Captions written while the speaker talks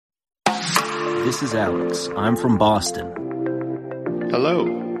This is Alex. I'm from Boston.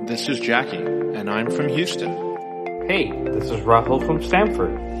 Hello, this is Jackie, and I'm from Houston. Hey, this is Rahul from Stanford.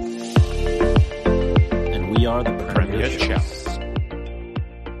 And we are the Premier Chefs.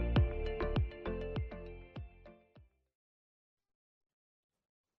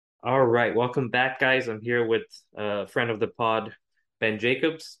 All right, welcome back, guys. I'm here with a friend of the pod, Ben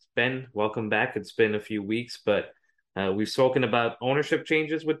Jacobs. Ben, welcome back. It's been a few weeks, but we've spoken about ownership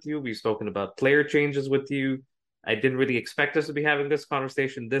changes with you. We've spoken about player changes with you. I didn't really expect us to be having this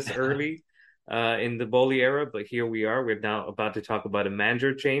conversation this early in the Boehly era, but here we are. We're now about to talk about a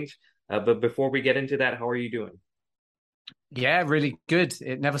manager change. But before we get into that, how are you doing? Yeah, really good.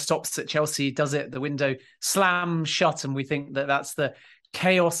 It never stops at Chelsea, does it? The window slams shut, and we think that that's the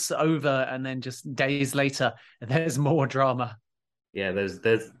chaos over, and then just days later, there's more drama. Yeah,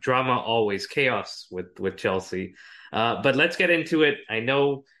 there's drama always, chaos with Chelsea. But let's get into it. I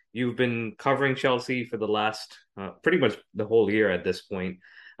know you've been covering Chelsea for the last pretty much the whole year at this point.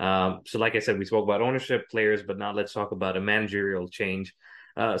 So like I said, we spoke about ownership, players, but now let's talk about a managerial change.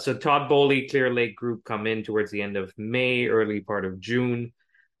 So Todd Boehly, Clear Lake Group come in towards the end of May, early part of June.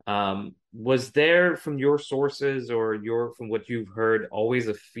 Was there, from your sources or from what you've heard, always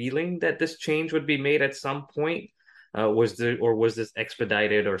a feeling that this change would be made at some point? Was this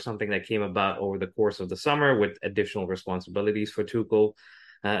expedited or something that came about over the course of the summer with additional responsibilities for Tuchel?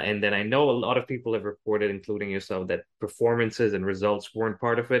 And then I know a lot of people have reported, including yourself, that performances and results weren't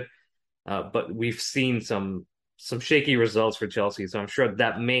part of it. But we've seen some shaky results for Chelsea, so I'm sure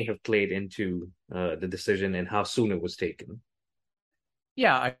that may have played into the decision and how soon it was taken.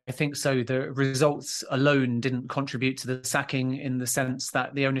 Yeah, I think so. The results alone didn't contribute to the sacking, in the sense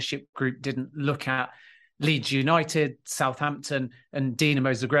that the ownership group didn't look at Leeds United, Southampton, and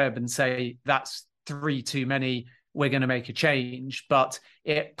Dinamo Zagreb and say, that's 3 too many, we're going to make a change. But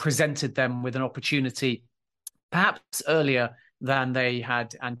it presented them with an opportunity perhaps earlier than they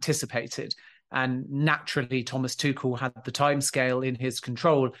had anticipated. And naturally, Thomas Tuchel had the timescale in his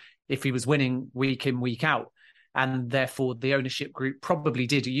control if he was winning week in, week out. And therefore, the ownership group probably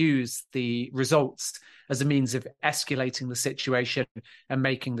did use the results as a means of escalating the situation and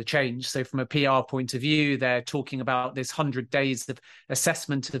making the change. So from a PR point of view, they're talking about this 100 days of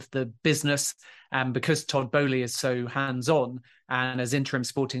assessment of the business. And because Todd Boehly is so hands-on and as interim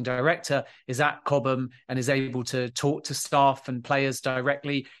sporting director is at Cobham and is able to talk to staff and players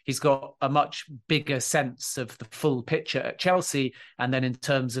directly, he's got a much bigger sense of the full picture at Chelsea. And then in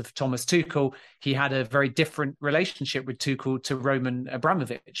terms of Thomas Tuchel, he had a very different relationship with Tuchel to Roman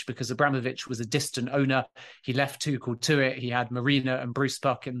Abramovich, because Abramovich was a distant owner. He left Tuchel to it. He had Marina and Bruce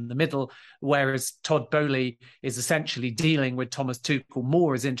Buck in the middle, whereas Todd Boehly is essentially dealing with Thomas Tuchel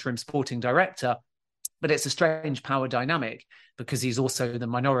more as interim sporting director. But it's a strange power dynamic because he's also the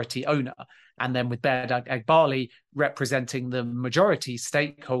minority owner. And then with Boehly representing the majority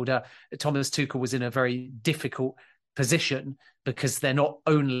stakeholder, Thomas Tuchel was in a very difficult position, because they're not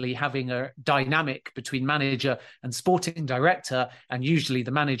only having a dynamic between manager and sporting director, and usually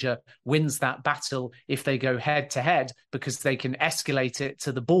the manager wins that battle if they go head to head, because they can escalate it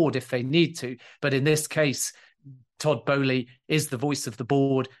to the board if they need to. But in this case, Todd Boehly is the voice of the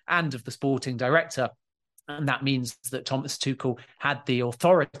board and of the sporting director. And that means that Thomas Tuchel had the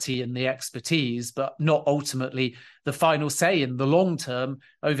authority and the expertise, but not ultimately the final say in the long term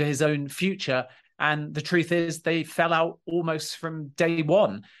over his own future. And the truth is, they fell out almost from day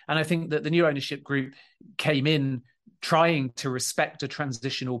one. And I think that the new ownership group came in trying to respect a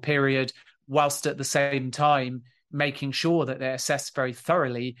transitional period, whilst at the same time making sure that they assess very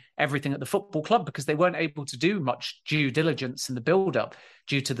thoroughly everything at the football club, because they weren't able to do much due diligence in the build-up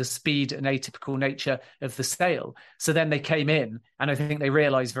due to the speed and atypical nature of the sale. So then they came in, and I think they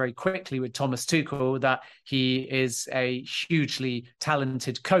realised very quickly with Thomas Tuchel that he is a hugely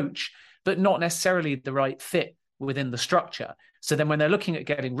talented coach, but not necessarily the right fit within the structure. So then when they're looking at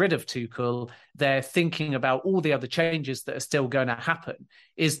getting rid of Tuchel, they're thinking about all the other changes that are still going to happen.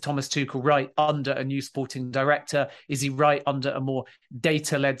 Is Thomas Tuchel right under a new sporting director? Is he right under a more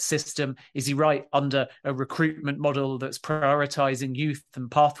data-led system? Is he right under a recruitment model that's prioritising youth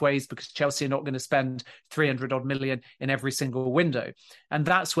and pathways, because Chelsea are not going to spend 300 odd million in every single window? And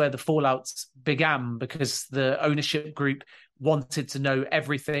that's where the fallouts began, because the ownership group wanted to know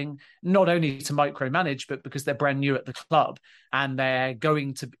everything, not only to micromanage, but because they're brand new at the club and they're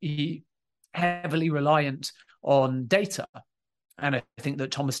going to be heavily reliant on data. And I think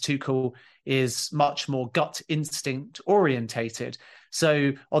that Thomas Tuchel is much more gut instinct orientated.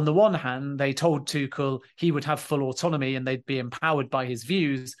 So on the one hand, they told Tuchel he would have full autonomy and they'd be empowered by his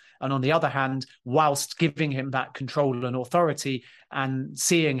views. And on the other hand, whilst giving him that control and authority and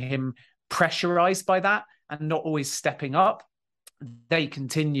seeing him pressurized by that and not always stepping up. They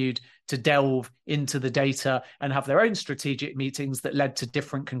continued to delve into the data and have their own strategic meetings that led to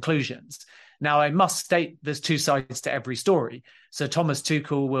different conclusions. Now, I must state there's two sides to every story. So Thomas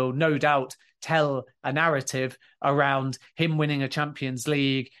Tuchel will no doubt tell a narrative around him winning a Champions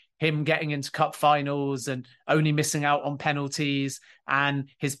League, him getting into cup finals and only missing out on penalties, and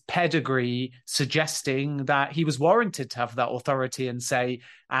his pedigree suggesting that he was warranted to have that authority and say,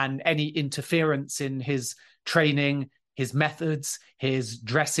 and any interference in his training, his methods, his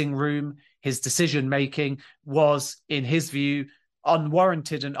dressing room, his decision-making was, in his view,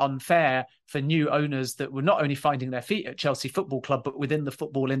 unwarranted and unfair for new owners that were not only finding their feet at Chelsea Football Club, but within the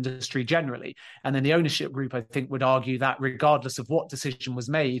football industry generally. And then the ownership group, I think, would argue that regardless of what decision was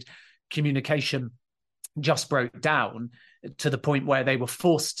made, communication just broke down to the point where they were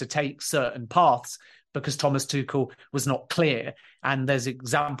forced to take certain paths because Thomas Tuchel was not clear. And there's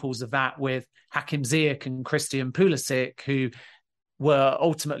examples of that with Hakim Ziyech and Christian Pulisic, who were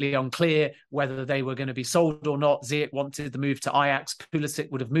ultimately unclear whether they were going to be sold or not. Ziyech wanted the move to Ajax.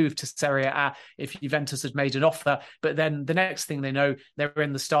 Pulisic would have moved to Serie A if Juventus had made an offer. But then the next thing they know, they're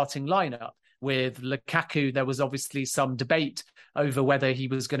in the starting lineup. With Lukaku, there was obviously some debate over whether he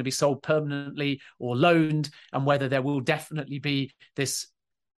was going to be sold permanently or loaned, and whether there will definitely be this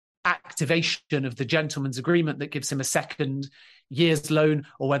activation of the gentleman's agreement that gives him a second year's loan,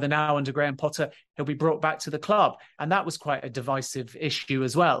 or whether now under Graham Potter he'll be brought back to the club. And that was quite a divisive issue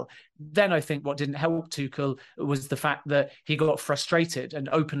as well. Then I think what didn't help Tuchel was the fact that he got frustrated and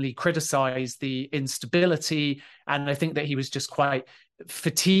openly criticised the instability. And I think that he was just quite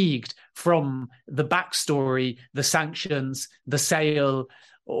fatigued from the backstory, the sanctions, the sale,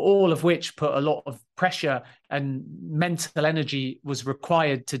 all of which put a lot of pressure, and mental energy was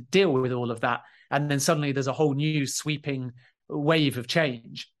required to deal with all of that. And then suddenly there's a whole new sweeping wave of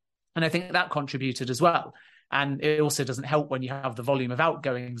change. And I think that contributed as well. And it also doesn't help when you have the volume of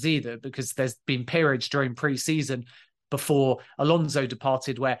outgoings either, because there's been periods during pre-season before Alonso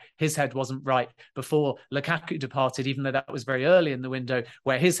departed where his head wasn't right, before Lukaku departed, even though that was very early in the window,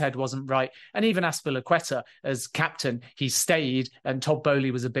 where his head wasn't right. And even Azpilicueta as captain, he stayed, and Todd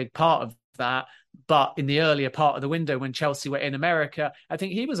Boehly was a big part of that. But in the earlier part of the window, when Chelsea were in America, I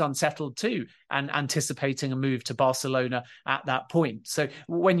think he was unsettled too, and anticipating a move to Barcelona at that point. So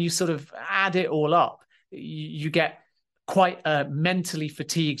when you sort of add it all up, you get quite a mentally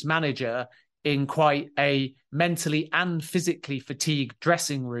fatigued manager in quite a mentally and physically fatigued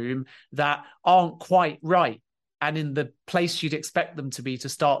dressing room that aren't quite right and in the place you'd expect them to be to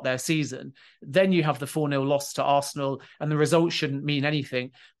start their season. Then you have the 4-0 loss to Arsenal, and the result shouldn't mean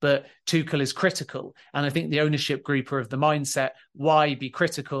anything, but Tuchel is critical. And I think the ownership group are of the mindset, why be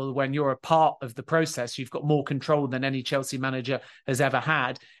critical when you're a part of the process? You've got more control than any Chelsea manager has ever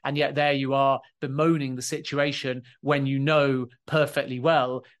had. And yet there you are bemoaning the situation when you know perfectly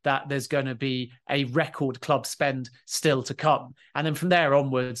well that there's going to be a record club spend still to come. And then from there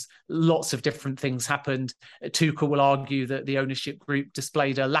onwards, lots of different things happened. Tuchel will argue that the ownership group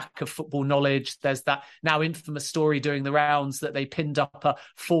displayed a lack of football knowledge. There's that now infamous story doing the rounds that they pinned up a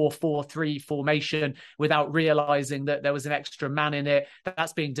 4-4-3 formation without realising that there was an extra man in it.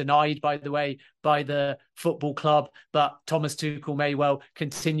 That's being denied, by the way, by the football club. But Thomas Tuchel may well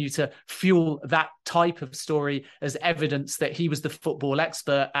continue to fuel that type of story as evidence that he was the football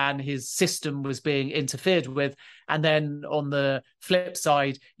expert and his system was being interfered with. And then on the flip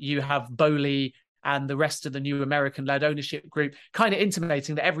side, you have Boehly and the rest of the new American-led ownership group kind of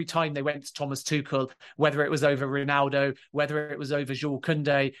intimating that every time they went to Thomas Tuchel, whether it was over Ronaldo, whether it was over Jules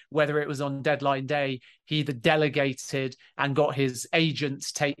Koundé, whether it was on deadline day, he either delegated and got his agent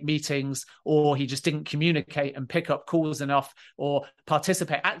to take meetings, or he just didn't communicate and pick up calls enough or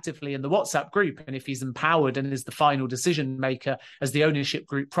participate actively in the WhatsApp group. And if he's empowered and is the final decision maker, as the ownership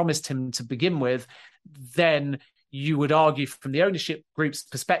group promised him to begin with, then you would argue from the ownership group's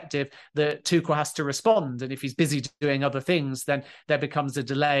perspective that Tuchel has to respond. And if he's busy doing other things, then there becomes a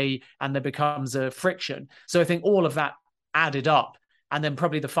delay and there becomes a friction. So I think all of that added up. And then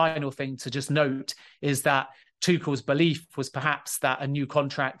probably the final thing to just note is that Tuchel's belief was perhaps that a new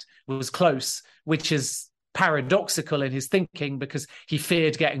contract was close, which is paradoxical in his thinking because he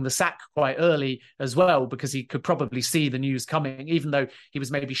feared getting the sack quite early as well, because he could probably see the news coming, even though he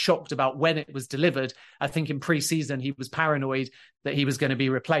was maybe shocked about when it was delivered. I think in pre-season he was paranoid that he was going to be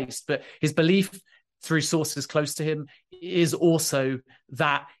replaced, but his belief through sources close to him is also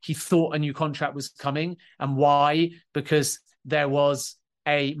that he thought a new contract was coming. And why? Because there was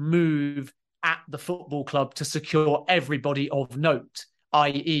a move at the football club to secure everybody of note,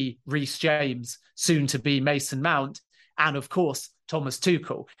 i.e. Reece James, soon to be Mason Mount, and of course Thomas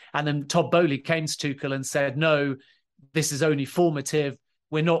Tuchel. And then Todd Boehly came to Tuchel and said, no, this is only formative.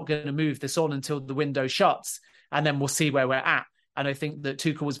 We're not going to move this on until the window shuts, and then we'll see where we're at. And I think that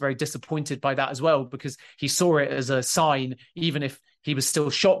Tuchel was very disappointed by that as well, because he saw it as a sign, even if he was still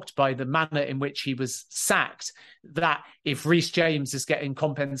shocked by the manner in which he was sacked, that if Reece James is getting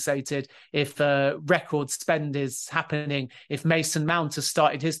compensated, if record spend is happening, if Mason Mount has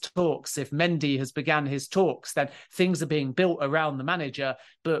started his talks, if Mendy has began his talks, then things are being built around the manager.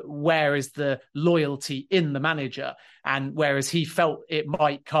 But where is the loyalty in the manager? And whereas he felt it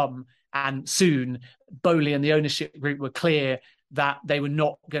might come, and soon, Boehly and the ownership group were clear that they were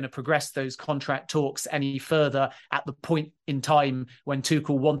not going to progress those contract talks any further at the point in time when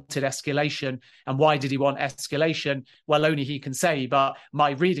Tuchel wanted escalation. And why did he want escalation? Well, only he can say, but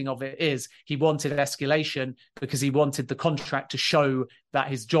my reading of it is he wanted escalation because he wanted the contract to show that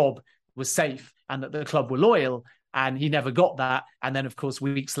his job was safe and that the club were loyal. And he never got that. And then, of course,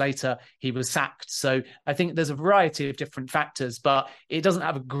 weeks later, he was sacked. So I think there's a variety of different factors, but it doesn't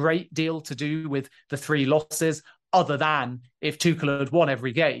have a great deal to do with the 3 losses, other than if Tuchel had won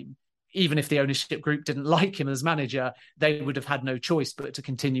every game, even if the ownership group didn't like him as manager, they would have had no choice but to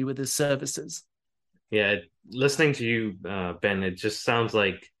continue with his services. Yeah, listening to you, Ben, it just sounds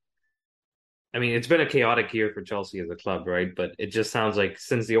like, I mean, it's been a chaotic year for Chelsea as a club, right? But it just sounds like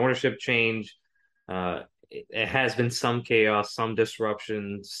since the ownership change, it has been some chaos, some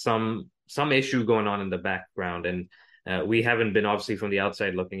disruption, some issue going on in the background, and we haven't been, obviously from the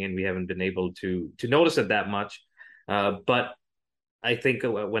outside looking in, we haven't been able to notice it that much. But I think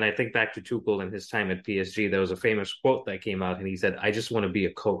when I think back to Tuchel and his time at PSG, there was a famous quote that came out, and he said, "I just want to be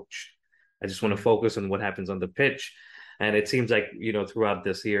a coach. I just want to focus on what happens on the pitch." And it seems like, throughout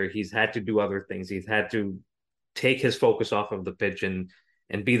this year, he's had to do other things. He's had to take his focus off of the pitch and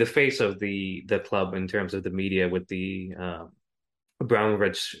be the face of the club in terms of the media, with the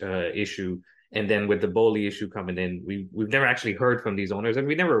Abramovich issue, and then with the Boehly issue coming in. We've never actually heard from these owners, and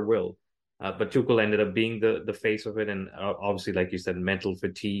we never will. But Tuchel ended up being the face of it, and obviously, like you said, mental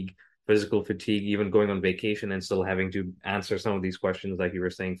fatigue, physical fatigue, even going on vacation and still having to answer some of these questions, like you were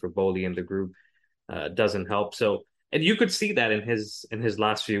saying, for Boehly and the group, doesn't help. So, and you could see that in his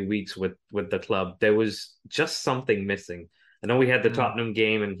last few weeks with the club, there was just something missing. I know we had the Tottenham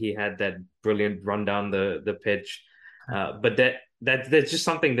game, and he had that brilliant run down the pitch, but that just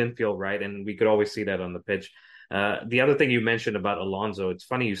something didn't feel right, and we could always see that on the pitch. The other thing you mentioned about Alonso, it's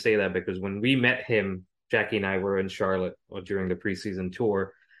funny you say that, because when we met him, Jackie and I were in Charlotte during the preseason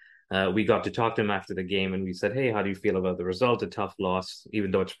tour. We got to talk to him after the game, and we said, "Hey, how do you feel about the result? A tough loss,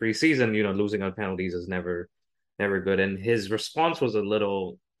 even though it's preseason. Losing on penalties is never good." And his response was a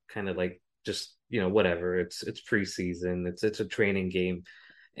little kind of like, just whatever. It's preseason. It's a training game,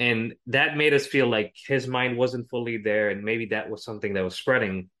 and that made us feel like his mind wasn't fully there, and maybe that was something that was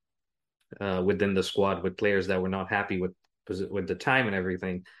spreading within the squad, with players that were not happy with the time and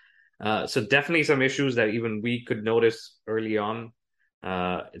everything. So definitely some issues that even we could notice early on.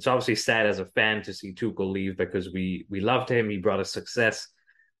 It's obviously sad as a fan to see Tuchel leave, because we loved him. He brought us success.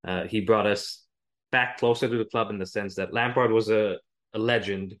 He brought us back closer to the club, in the sense that Lampard was a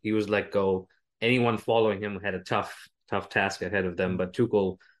legend. He was let go. Anyone following him had a tough task ahead of them. But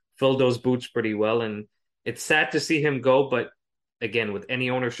Tuchel filled those boots pretty well, and it's sad to see him go. But again, with any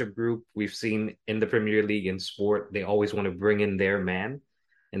ownership group we've seen in the Premier League in sport, they always want to bring in their man.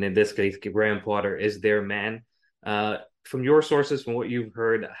 And in this case, Graham Potter is their man. From your sources, from what you've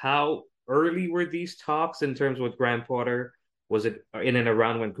heard, how early were these talks in terms with Graham Potter? Was it in and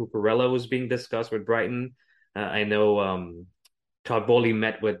around when Cucurella was being discussed with Brighton? I know Todd Boehly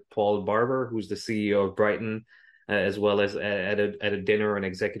met with Paul Barber, who's the CEO of Brighton, as well as at a dinner or an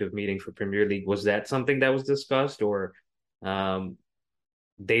executive meeting for Premier League. Was that something that was discussed, or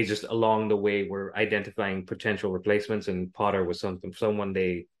they just along the way were identifying potential replacements, and Potter was someone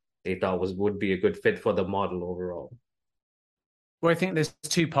they thought would be a good fit for the model overall? Well, I think there's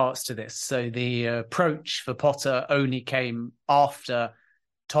 2 parts to this. So the approach for Potter only came after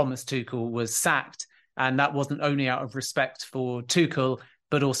Thomas Tuchel was sacked, and that wasn't only out of respect for Tuchel,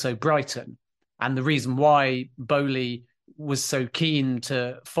 but also Brighton. And the reason why Boehly was so keen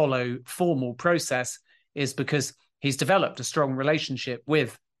to follow formal process is because he's developed a strong relationship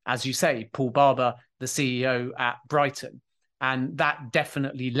with, as you say, Paul Barber, the CEO at Brighton. And that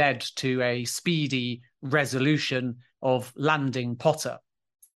definitely led to a speedy resolution of landing Potter.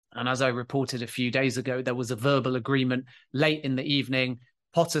 And as I reported a few days ago, there was a verbal agreement late in the evening.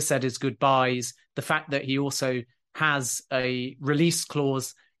 Potter said his goodbyes. The fact that he also has a release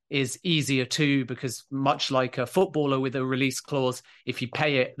clause is easier too, because much like a footballer with a release clause, if you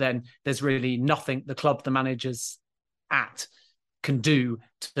pay it, then there's really nothing the club the manager's at. can do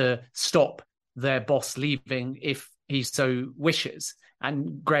to stop their boss leaving if he so wishes.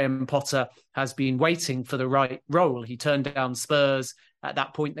 And Graham Potter has been waiting for the right role. He turned down Spurs. At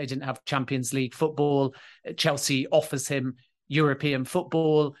that point, they didn't have Champions League football. Chelsea offers him European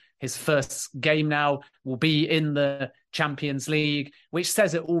football. His first game now will be in the Champions League, which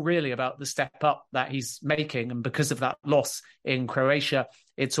says it all really about the step up that he's making. And because of that loss in Croatia,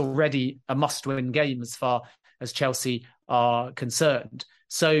 it's already a must-win game as far as Chelsea are concerned.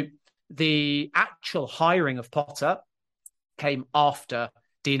 So the actual hiring of Potter came after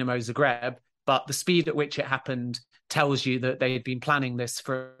Dinamo Zagreb, but the speed at which it happened tells you that they had been planning this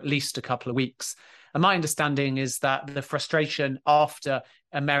for at least a couple of weeks. And my understanding is that the frustration after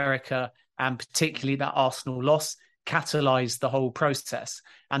America, and particularly that Arsenal loss, catalyzed the whole process.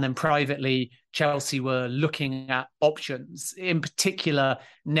 And then privately, Chelsea were looking at options, in particular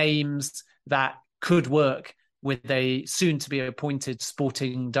names that could work with a soon-to-be appointed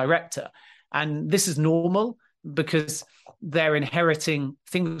sporting director. And this is normal because they're inheriting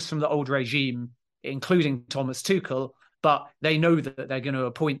things from the old regime, including Thomas Tuchel, but they know that they're going to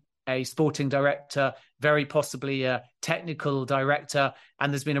appoint a sporting director, very possibly a technical director,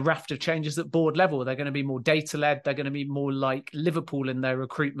 and there's been a raft of changes at board level. They're going to be more data-led. They're going to be more like Liverpool in their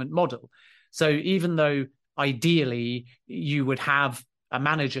recruitment model. So even though ideally you would have a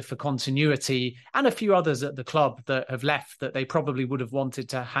manager for continuity and a few others at the club that have left that they probably would have wanted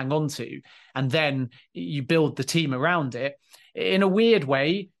to hang on to, and then you build the team around it, in a weird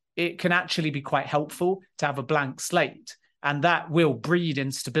way, it can actually be quite helpful to have a blank slate. And that will breed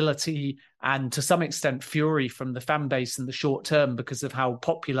instability and to some extent fury from the fan base in the short term because of how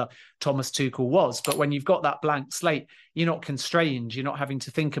popular Thomas Tuchel was. But when you've got that blank slate, you're not constrained. You're not having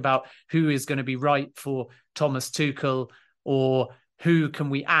to think about who is going to be right for Thomas Tuchel or who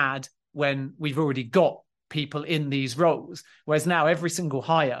can we add when we've already got people in these roles. Whereas now every single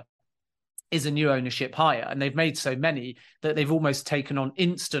hire is a new ownership hire. And they've made so many that they've almost taken on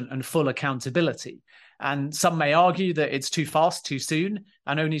instant and full accountability. And some may argue that it's too fast, too soon,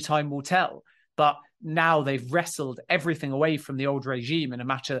 and only time will tell. But now they've wrestled everything away from the old regime in a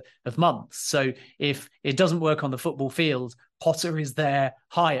matter of months. So if it doesn't work on the football field, Potter is their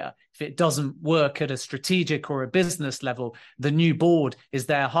hire. If it doesn't work at a strategic or a business level, the new board is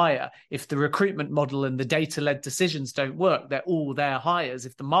their hire. If the recruitment model and the data-led decisions don't work, they're all their hires.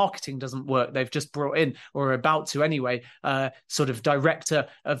 If the marketing doesn't work, they've just brought in, or are about to anyway, sort of director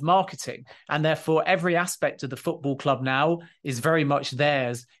of marketing. And therefore, every aspect of the football club now is very much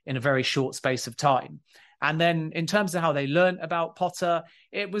theirs in a very short space of time. And then in terms of how they learned about Potter,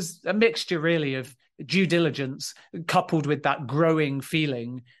 it was a mixture really of due diligence coupled with that growing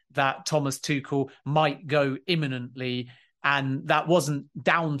feeling that Thomas Tuchel might go imminently. And that wasn't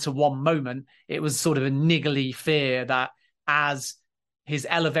down to one moment. It was sort of a niggly fear that as his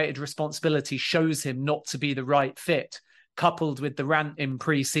elevated responsibility shows him not to be the right fit, coupled with the rant in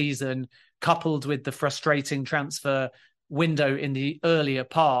pre-season, coupled with the frustrating transfer window in the earlier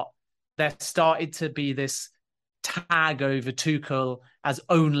part, there started to be this tag over Tuchel as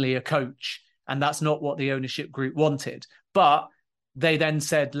only a coach. And that's not what the ownership group wanted. But they then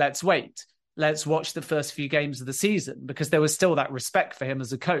said, let's wait. Let's watch the first few games of the season, because there was still that respect for him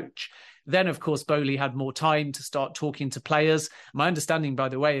as a coach. Then, of course, Boehly had more time to start talking to players. My understanding, by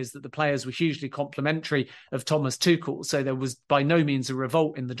the way, is that the players were hugely complimentary of Thomas Tuchel. So there was by no means a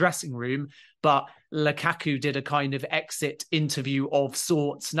revolt in the dressing room. But Lukaku did a kind of exit interview of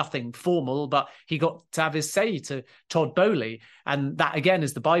sorts, nothing formal, but he got to have his say to Todd Boehly. And that, again,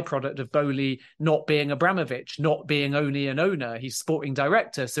 is the byproduct of Boehly not being Abramovich, not being only an owner. He's sporting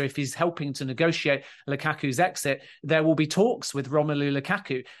director. So if he's helping to negotiate Lukaku's exit, there will be talks with Romelu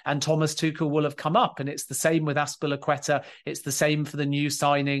Lukaku, and Thomas Tuchel will have come up. And it's the same with Azpilicueta. It's the same for the new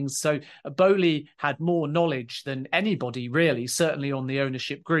signings. So Boehly had more knowledge than anybody, really, certainly on the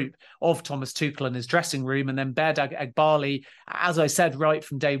ownership group, of Thomas Tuchel and his dressing room. And then Behrad Eghbali, as I said right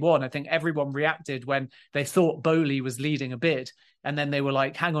from day one, I think everyone reacted when they thought Boehly was leading a bid. And then they were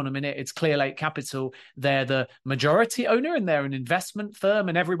like, hang on a minute, it's Clear Lake Capital. They're the majority owner and they're an investment firm.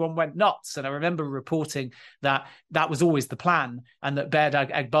 And everyone went nuts. And I remember reporting that that was always the plan and that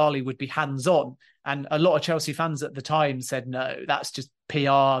Behrad Eghbali would be hands-on. And a lot of Chelsea fans at the time said, no, that's just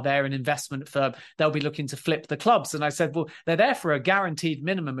PR. They're an investment firm. They'll be looking to flip the clubs. And I said, well, they're there for a guaranteed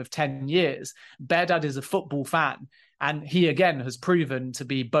minimum of 10 years. Behrad is a football fan. And he, again, has proven to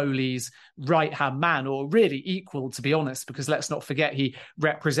be Boehly's right-hand man, or really equal, to be honest, because let's not forget he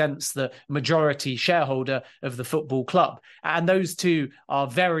represents the majority shareholder of the football club. And those two are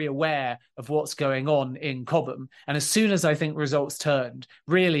very aware of what's going on in Cobham. And as soon as I think results turned,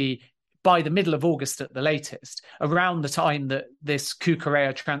 really by the middle of August at the latest, around the time that this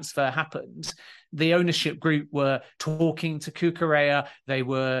Cucurella transfer happened, the ownership group were talking to Cucurella, they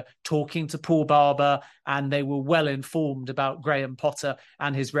were talking to Paul Barber, and they were well informed about Graham Potter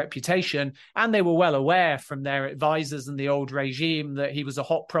and his reputation. And they were well aware from their advisors and the old regime that he was a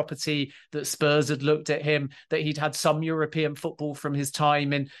hot property, that Spurs had looked at him, that he'd had some European football from his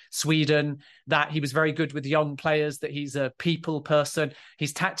time in Sweden, that he was very good with young players, that he's a people person.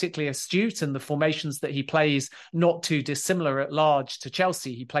 He's tactically astute, and the formations that he plays, not too dissimilar at large to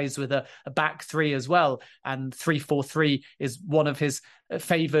Chelsea. He plays with a back three as well, and 3-4-3 is one of his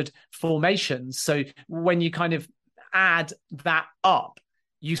favoured formations. So when you kind of add that up,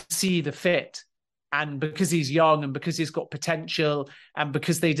 you see the fit. And because he's young and because he's got potential and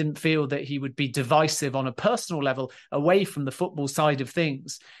because they didn't feel that he would be divisive on a personal level away from the football side of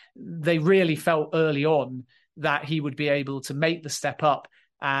things, they really felt early on that he would be able to make the step up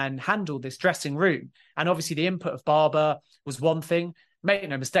and handle this dressing room. And obviously the input of Barber was one thing. Make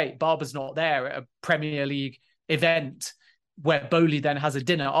no mistake, Barber's not there at a Premier League event where Boehly then has a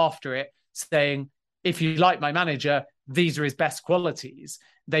dinner after it saying, if you like my manager, these are his best qualities.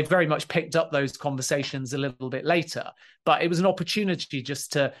 They very much picked up those conversations a little bit later. But it was an opportunity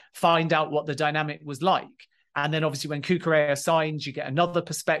just to find out what the dynamic was like. And then obviously when Cucurella signs, you get another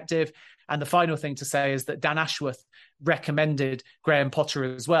perspective. And the final thing to say is that Dan Ashworth recommended Graham Potter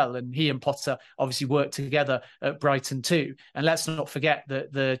as well. And he and Potter obviously worked together at Brighton too. And let's not forget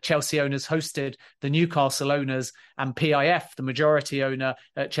that the Chelsea owners hosted the Newcastle owners, and PIF, the majority owner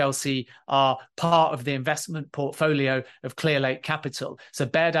at Chelsea, are part of the investment portfolio of Clearlake Capital. So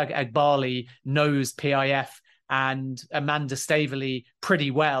Behrad Eghbali knows PIF and Amanda Staveley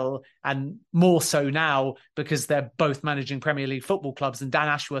pretty well, and more so now because they're both managing Premier League football clubs, and Dan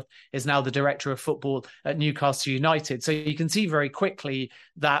Ashworth is now the director of football at Newcastle United. So you can see very quickly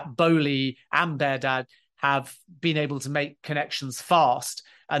that Boehly and Behrad have been able to make connections fast,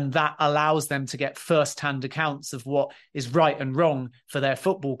 and that allows them to get first-hand accounts of what is right and wrong for their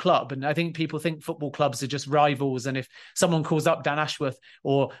football club. And I think people think football clubs are just rivals, and if someone calls up Dan Ashworth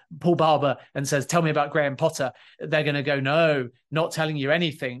or Paul Barber and says, tell me about Graham Potter, they're going to go, no, not telling you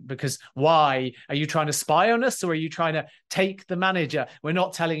anything, because why? Are you trying to spy on us, or are you trying to take the manager? We're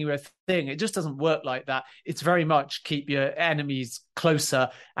not telling you a thing. It just doesn't work like that. It's very much keep your enemies closer.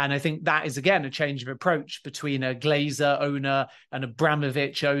 And I think that is, again, a change of approach between a Glazer owner, an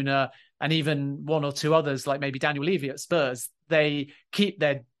Abramovich owner, and even one or two others like maybe Daniel Levy at Spurs. They keep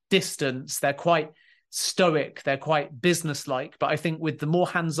their distance. They're quite stoic, they're quite businesslike. But I think with the more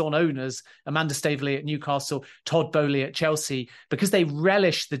hands-on owners, Amanda Staveley at Newcastle, Todd Boehly at Chelsea, because they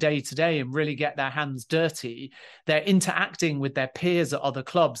relish the day-to-day and really get their hands dirty, they're interacting with their peers at other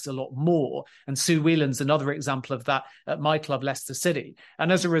clubs a lot more. And Sue Whelan's another example of that at my club, Leicester City.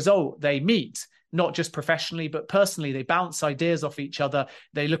 And as a result, they meet, not just professionally, but personally. They bounce ideas off each other.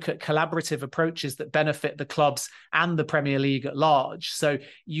 They look at collaborative approaches that benefit the clubs and the Premier League at large. So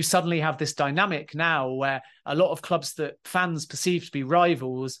you suddenly have this dynamic now where a lot of clubs that fans perceive to be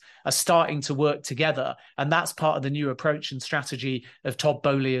rivals are starting to work together. And that's part of the new approach and strategy of Todd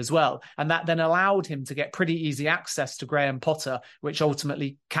Boehly as well. And that then allowed him to get pretty easy access to Graham Potter, which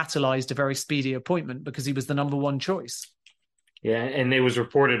ultimately catalyzed a very speedy appointment because he was the number one choice. Yeah, and it was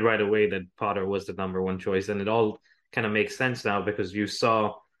reported right away that Potter was the number one choice, and it all kind of makes sense now because you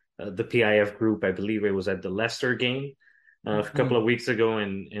saw the PIF group, I believe it was at the Leicester game a couple of weeks ago,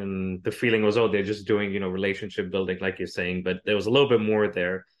 and the feeling was, oh, they're just doing, relationship building, like you're saying, but there was a little bit more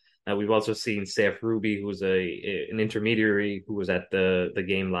there. We've also seen Seth Ruby, who's an intermediary who was at the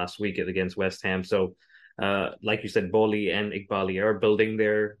game last week against West Ham. So, like you said, Boehly and Eghbali are building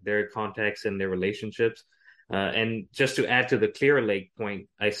their contacts and their relationships. And just to add to the Clear Lake point,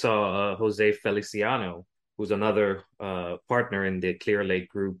 I saw Jose Feliciano, who's another partner in the Clear Lake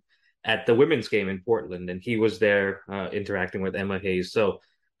group, at the women's game in Portland, and he was there interacting with Emma Hayes. So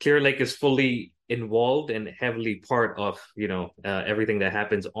Clear Lake is fully involved and heavily part of everything that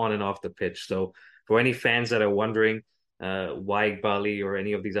happens on and off the pitch. So for any fans that are wondering why Bali or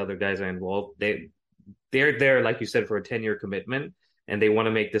any of these other guys are involved, they're there, like you said, for a 10-year commitment, and they want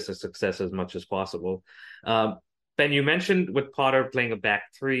to make this a success as much as possible. Ben, you mentioned with Potter playing a back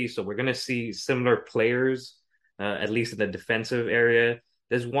three, so we're going to see similar players, at least in the defensive area.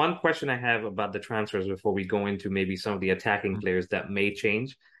 There's one question I have about the transfers before we go into maybe some of the attacking players that may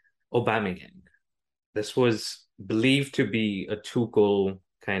change. Aubameyang. This was believed to be a Tuchel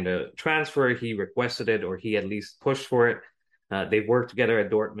kind of transfer. He requested it, or he at least pushed for it. They've worked together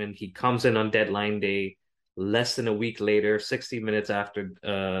at Dortmund. He comes in on deadline day, less than a week later, 60 minutes after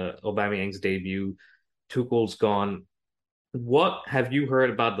Aubameyang's debut. Tuchel's gone. What have you heard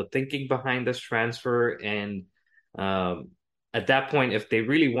about the thinking behind this transfer? And um, at that point, if they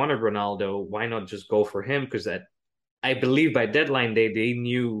really wanted Ronaldo, why not just go for him? Because I believe by deadline day, they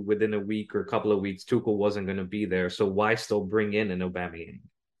knew within a week or a couple of weeks, Tuchel wasn't going to be there. So why still bring in an Aubameyang?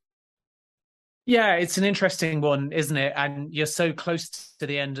 Yeah, it's an interesting one, isn't it? And you're so close to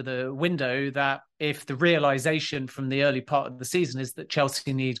the end of the window that if the realization from the early part of the season is that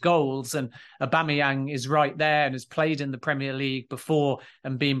Chelsea need goals and Aubameyang is right there and has played in the Premier League before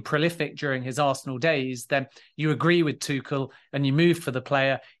and been prolific during his Arsenal days, then you agree with Tuchel and you move for the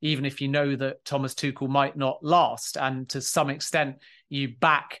player, even if you know that Thomas Tuchel might not last. And to some extent, you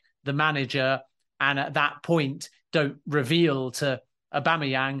back the manager and at that point don't reveal to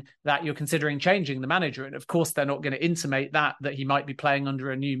Aubameyang that you're considering changing the manager. And of course, they're not going to intimate that he might be playing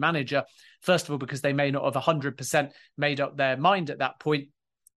under a new manager. First of all, because they may not have 100% made up their mind at that point.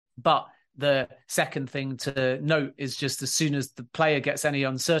 But the second thing to note is just as soon as the player gets any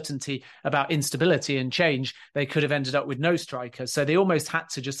uncertainty about instability and change, they could have ended up with no striker. So they almost had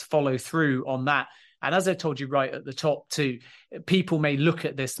to just follow through on that. And as I told you right at the top too, people may look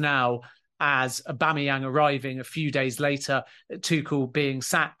at this now as Aubameyang arriving a few days later, Tuchel being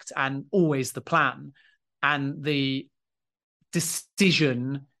sacked, and always the plan. And the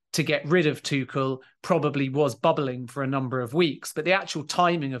decision to get rid of Tuchel probably was bubbling for a number of weeks, but the actual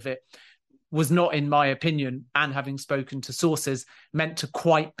timing of it was not, in my opinion, and having spoken to sources, meant to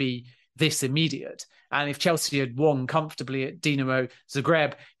quite be this immediate. And if Chelsea had won comfortably at Dinamo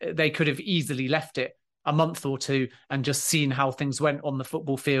Zagreb, they could have easily left it a month or two and just seen how things went on the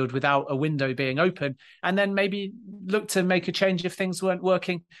football field without a window being open, and then maybe look to make a change if things weren't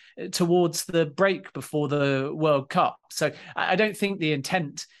working towards the break before the World Cup. So I don't think the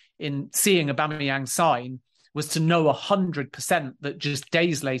intent in seeing Aubameyang sign was to know 100% that just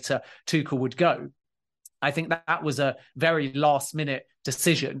days later Tuchel would go. I think that was a very last minute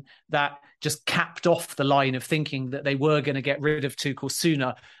decision that just capped off the line of thinking that they were going to get rid of Tuchel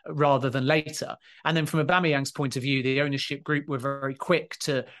sooner rather than later. And then from Aubameyang's point of view, the ownership group were very quick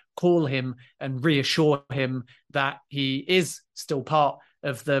to call him and reassure him that he is still part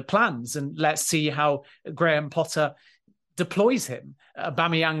of the plans. And let's see how Graham Potter deploys him.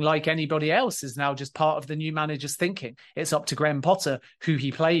 Aubameyang, like anybody else, is now just part of the new manager's thinking. It's up to Graham Potter who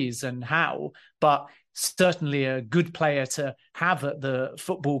he plays and how, but certainly a good player to have at the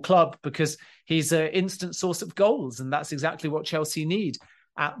football club because he's an instant source of goals, and that's exactly what Chelsea need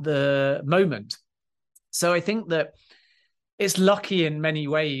at the moment. So I think that it's lucky in many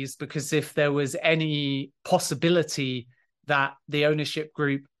ways, because if there was any possibility that the ownership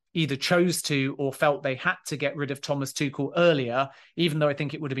group either chose to or felt they had to get rid of Thomas Tuchel earlier, even though I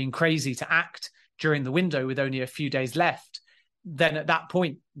think it would have been crazy to act during the window with only a few days left, then at that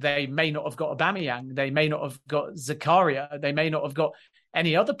point, they may not have got Aubameyang, they may not have got Zakaria, they may not have got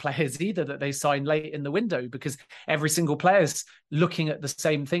any other players either that they signed late in the window, because every single player's looking at the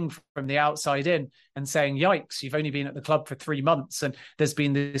same thing from the outside in and saying, yikes, you've only been at the club for 3 months and there's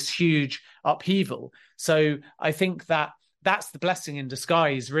been this huge upheaval. So I think that that's the blessing in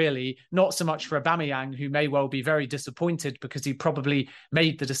disguise, really, not so much for Aubameyang, who may well be very disappointed because he probably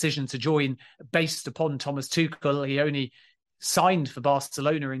made the decision to join based upon Thomas Tuchel. He only signed for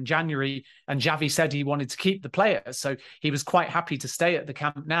Barcelona in January, and Xavi said he wanted to keep the player. So he was quite happy to stay at the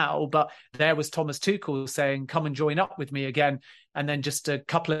Camp Nou, but there was Thomas Tuchel saying, come and join up with me again. And then just a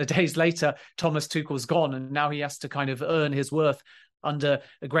couple of days later, Thomas Tuchel's gone, and now he has to kind of earn his worth under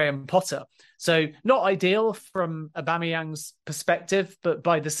Graham Potter. So not ideal from Aubameyang's perspective, but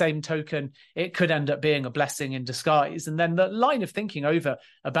by the same token, it could end up being a blessing in disguise. And then the line of thinking over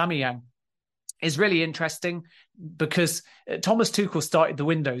Aubameyang is really interesting, because Thomas Tuchel started the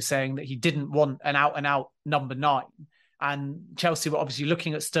window saying that he didn't want an out-and-out number 9. And Chelsea were obviously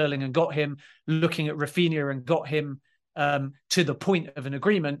looking at Sterling and got him, looking at Rafinha and got him, to the point of an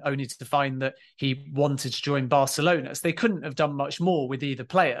agreement, only to find that he wanted to join Barcelona. So they couldn't have done much more with either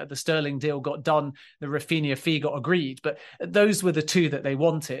player. The Sterling deal got done, the Rafinha fee got agreed, but those were the two that they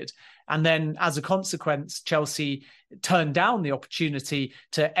wanted. And then as a consequence, Chelsea turned down the opportunity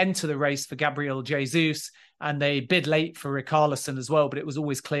to enter the race for Gabriel Jesus, and they bid late for Richarlison as well, but it was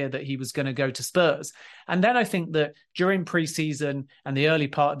always clear that he was going to go to Spurs. And then I think that during pre-season and the early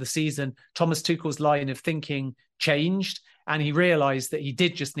part of the season, Thomas Tuchel's line of thinking changed, and he realised that he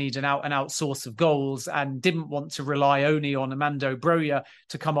did just need an out-and-out source of goals and didn't want to rely only on Armando Broja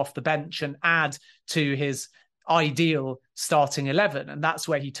to come off the bench and add to his ideal starting 11. And that's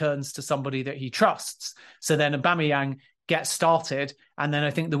where he turns to somebody that he trusts. So then Aubameyang get started. And then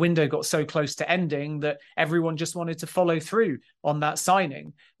I think the window got so close to ending that everyone just wanted to follow through on that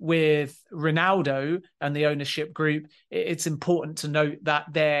signing. With Ronaldo and the ownership group, it's important to note that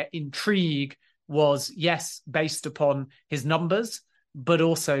their intrigue was, yes, based upon his numbers, but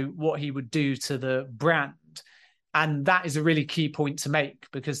also what he would do to the brand. And that is a really key point to make,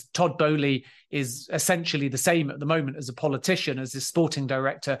 because Todd Boehly is essentially the same at the moment as a politician, as his sporting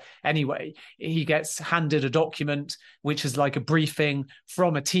director anyway. He gets handed a document which is like a briefing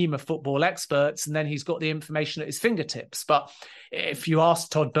from a team of football experts, and then he's got the information at his fingertips. But if you ask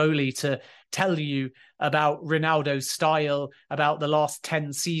Todd Boehly to tell you about Ronaldo's style, about the last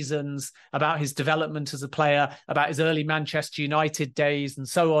 10 seasons, about his development as a player, about his early Manchester United days, and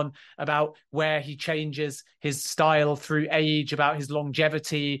so on, about where he changes his style through age, about his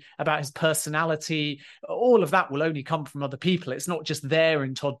longevity, about his personality, all of that will only come from other people. It's not just there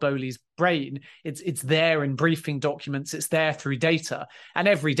in Todd Boehly's brain. It's there in briefing documents. It's there through data. And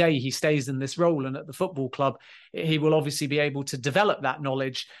every day he stays in this role and at the football club, he will obviously be able to develop that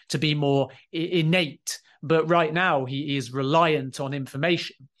knowledge to be more innate. But right now he is reliant on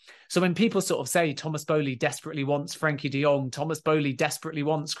information. So when people sort of say Thomas Boehly desperately wants Frankie de Jong, Thomas Boehly desperately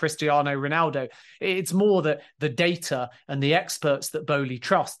wants Cristiano Ronaldo, it's more that the data and the experts that Boehly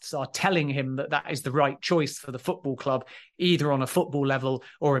trusts are telling him that that is the right choice for the football club, either on a football level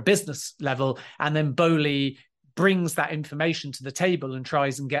or a business level. And then Boehly brings that information to the table and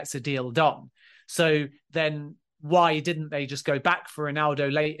tries and gets a deal done. So then why didn't they just go back for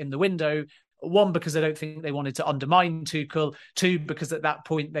Ronaldo late in the window? One, because I don't think they wanted to undermine Tuchel. Two, because at that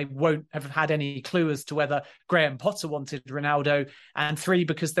point they won't have had any clue as to whether Graham Potter wanted Ronaldo. And three,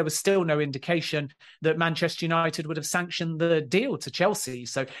 because there was still no indication that Manchester United would have sanctioned the deal to Chelsea.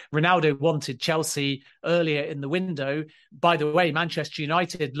 So Ronaldo wanted Chelsea earlier in the window. By the way, Manchester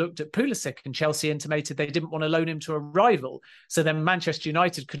United looked at Pulisic and Chelsea intimated they didn't want to loan him to a rival. So then Manchester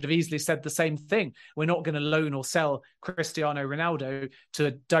United could have easily said the same thing. We're not going to loan or sell Cristiano Ronaldo to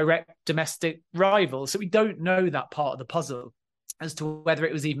a direct domestic rival. So we don't know that part of the puzzle as to whether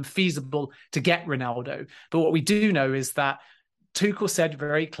it was even feasible to get Ronaldo. But what we do know is that Tuchel said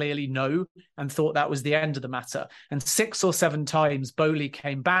very clearly no and thought that was the end of the matter. And 6 or 7 times Boehly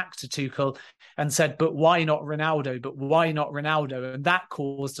came back to Tuchel and said, but why not Ronaldo? But why not Ronaldo? And that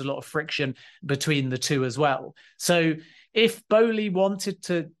caused a lot of friction between the two as well. So if Boehly wanted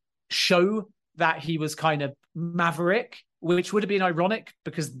to show that he was kind of maverick, which would have been ironic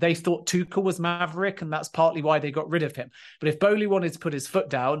because they thought Tuchel was maverick and that's partly why they got rid of him. But if Boehly wanted to put his foot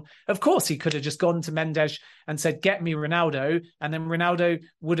down, of course he could have just gone to Mendes and said, get me Ronaldo. And then Ronaldo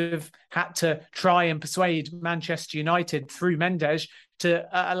would have had to try and persuade Manchester United through Mendes to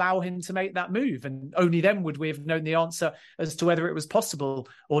allow him to make that move. And only then would we have known the answer as to whether it was possible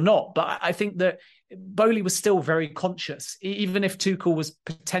or not. But I think that Boehly was still very conscious, even if Tuchel was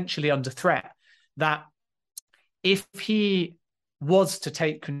potentially under threat, that if he was to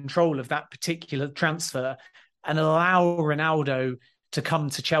take control of that particular transfer and allow Ronaldo to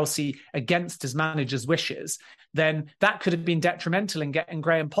come to Chelsea against his manager's wishes, then that could have been detrimental in getting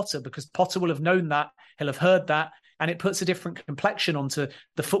Graham Potter, because Potter will have known that, he'll have heard that, and it puts a different complexion onto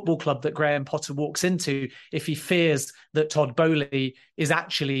the football club that Graham Potter walks into if he fears that Todd Boehly is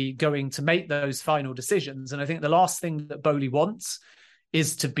actually going to make those final decisions. And I think the last thing that Boehly wants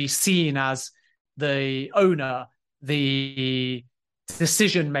is to be seen as the owner, the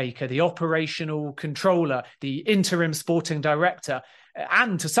decision maker, the operational controller, the interim sporting director,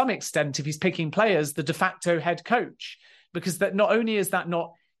 and to some extent, if he's picking players, the de facto head coach. Because that not only is that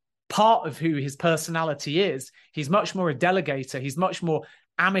not part of who his personality is, he's much more a delegator, he's much more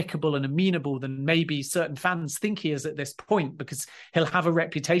amicable and amenable than maybe certain fans think he is at this point, because he'll have a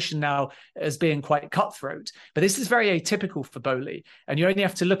reputation now as being quite cutthroat. But this is very atypical for Boehly. And you only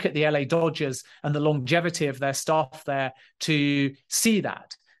have to look at the LA Dodgers and the longevity of their staff there to see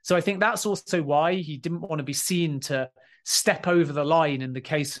that. So I think that's also why he didn't want to be seen to step over the line in the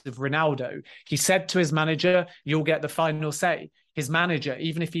case of Ronaldo. He said to his manager, you'll get the final say. His manager,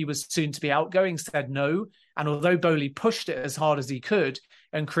 even if he was soon to be outgoing, said no. And although Boehly pushed it as hard as he could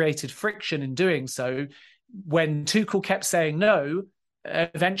and created friction in doing so, when Tuchel kept saying no,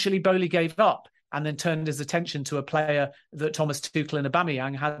 eventually Boehly gave up and then turned his attention to a player that Thomas Tuchel and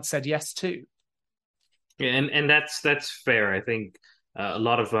Aubameyang had said yes to. Yeah, and that's fair. I think a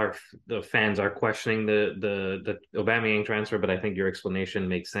lot of the fans are questioning the Aubameyang transfer, but I think your explanation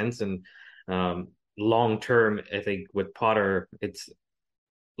makes sense. And long term, I think with Potter, it's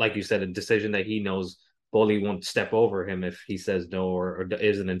like you said, a decision that he knows Boehly won't step over him if he says no or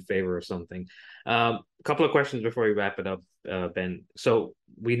isn't in favor or something. A couple of questions before we wrap it up, Ben. So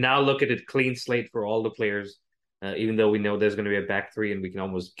we now look at a clean slate for all the players even though we know there's going to be a back three and we can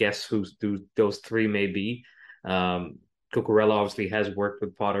almost guess who those three may be. Cucurella obviously has worked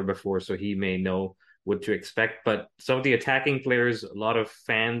with Potter before, so he may know what to expect. But some of the attacking players, a lot of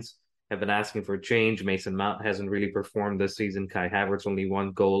fans have been asking for a change. Mason Mount hasn't really performed this season. Kai Havertz only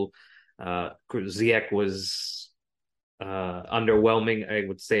one goal. Ziyech was underwhelming, I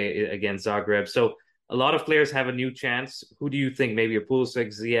would say, against Zagreb. So a lot of players have a new chance. Who do you think, maybe a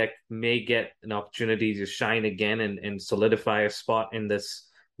Pulisic, Ziyech, may get an opportunity to shine again and solidify a spot in this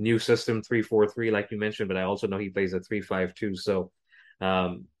new system 3-4-3, like you mentioned? But I also know he plays a 3-5-2. So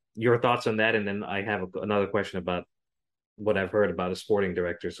your thoughts on that, and then I have another question about what I've heard about a sporting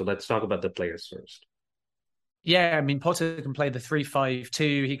director. So let's talk about the players first. Yeah, I mean, Potter can play the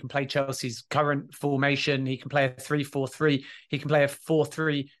 3-5-2. He can play Chelsea's current formation. He can play a 3-4-3. He can play a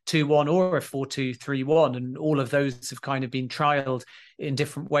 4-3-2-1 or a 4-2-3-1. And all of those have kind of been trialed in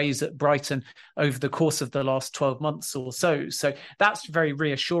different ways at Brighton over the course of the last 12 months or so. So that's very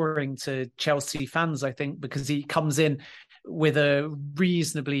reassuring to Chelsea fans, I think, because he comes in with a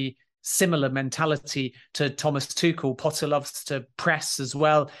reasonably similar mentality to Thomas Tuchel. Potter loves to press as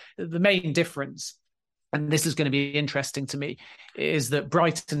well. The main difference, and this is going to be interesting to me, is that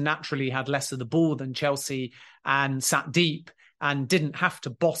Brighton naturally had less of the ball than Chelsea and sat deep and didn't have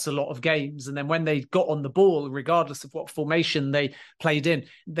to boss a lot of games. And then when they got on the ball, regardless of what formation they played in,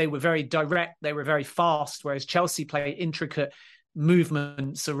 they were very direct, they were very fast, whereas Chelsea play intricate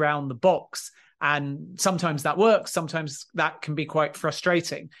movements around the box. And sometimes that works, sometimes that can be quite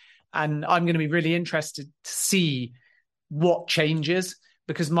frustrating. And I'm going to be really interested to see what changes,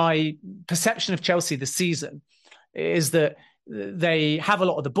 because my perception of Chelsea this season is that they have a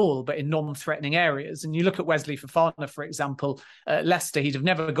lot of the ball, but in non-threatening areas. And you look at Wesley Fofana, for example, at Leicester, he'd have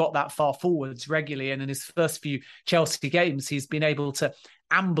never got that far forwards regularly. And in his first few Chelsea games, he's been able to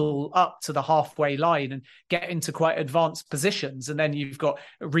amble up to the halfway line and get into quite advanced positions. And then you've got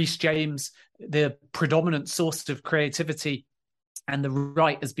Reece James, the predominant source of creativity, and the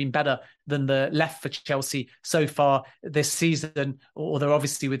right has been better than the left for Chelsea so far this season. Although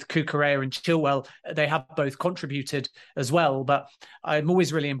obviously with Cucurella and Chilwell, they have both contributed as well. But I'm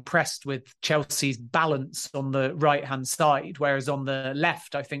always really impressed with Chelsea's balance on the right-hand side, whereas on the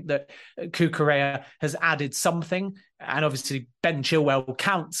left, I think that Cucurella has added something. And obviously Ben Chilwell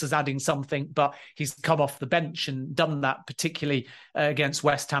counts as adding something, but he's come off the bench and done that particularly against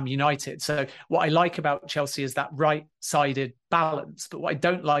West Ham United. So what I like about Chelsea is that right-sided balance. But what I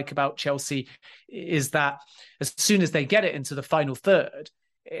don't like about Chelsea is that as soon as they get it into the final third,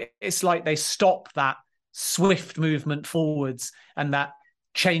 it's like they stop that swift movement forwards and that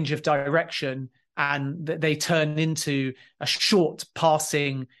change of direction, and they turn into a short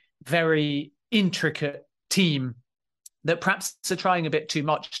passing, very intricate team that perhaps are trying a bit too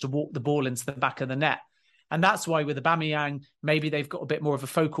much to walk the ball into the back of the net. And that's why with Aubameyang, maybe they've got a bit more of a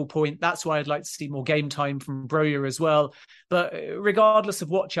focal point. That's why I'd like to see more game time from Broja as well. But regardless of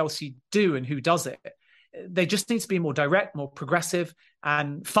what Chelsea do and who does it, they just need to be more direct, more progressive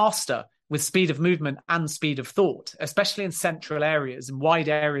and faster with speed of movement and speed of thought, especially in central areas and wide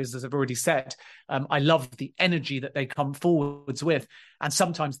areas, as I've already said. I love the energy that they come forwards with and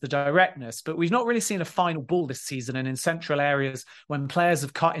sometimes the directness, but we've not really seen a final ball this season. And in central areas, when players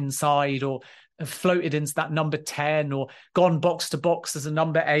have cut inside or have floated into that number 10 or gone box to box as a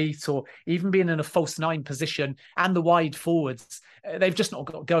number 8 or even been in a false 9 position and the wide forwards, they've just not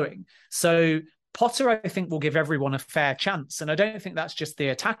got going. So Potter, I think, will give everyone a fair chance. And I don't think that's just the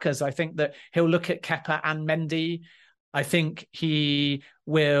attackers. I think that he'll look at Kepa and Mendy. I think he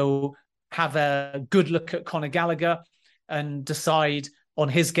will have a good look at Conor Gallagher and decide on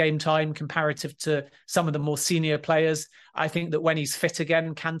his game time comparative to some of the more senior players. I think that when he's fit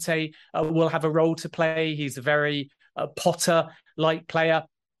again, Kante will have a role to play. He's a very Potter-like player.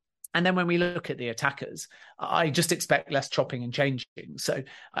 And then when we look at the attackers, I just expect less chopping and changing. So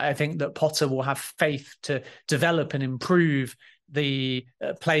I think that Potter will have faith to develop and improve the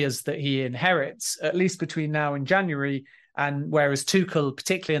players that he inherits, at least between now and January. And whereas Tuchel,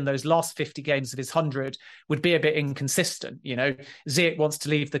 particularly in those last 50 games of his 100, would be a bit inconsistent. You know, Ziyech wants to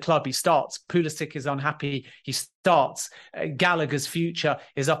leave the club, he starts. Pulisic is unhappy, he starts. Gallagher's future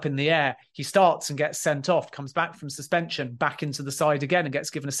is up in the air. He starts and gets sent off, comes back from suspension, back into the side again and gets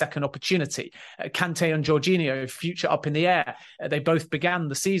given a second opportunity. Kante and Jorginho, future up in the air. They both began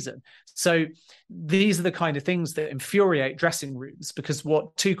the season. So these are the kind of things that infuriate dressing rooms, because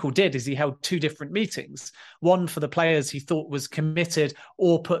what Tuchel did is he held 2 different meetings. One for the players he thought was committed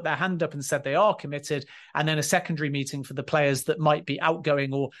or put their hand up and said they are committed, and then a secondary meeting for the players that might be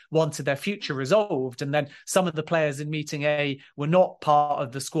outgoing or wanted their future resolved. And then some of the players in meeting A were not part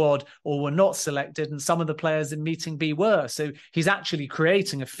of the squad or were not selected, and some of the players in meeting B were. So he's actually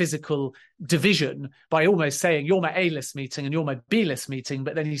creating a physical division by almost saying, you're my A-list meeting and you're my B-list meeting,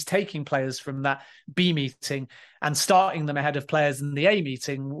 but then he's taking players from that B meeting and starting them ahead of players in the A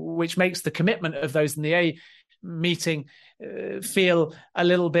meeting, which makes the commitment of those in the A meeting feel a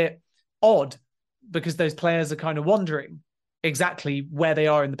little bit odd, because those players are kind of wondering exactly where they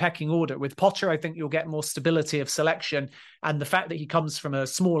are in the pecking order. With Potter, I think you'll get more stability of selection, and the fact that he comes from a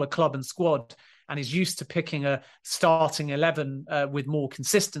smaller club and squad and is used to picking a starting 11 with more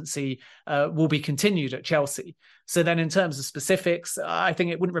consistency will be continued at Chelsea. So then in terms of specifics, I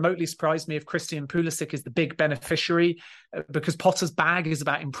think it wouldn't remotely surprise me if Christian Pulisic is the big beneficiary, because Potter's bag is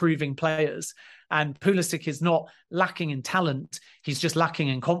about improving players. And Pulisic is not lacking in talent, he's just lacking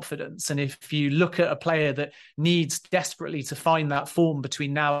in confidence. And if you look at a player that needs desperately to find that form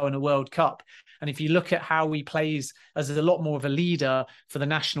between now and a World Cup, and if you look at how he plays as a lot more of a leader for the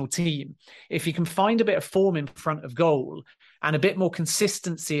national team, if you can find a bit of form in front of goal and a bit more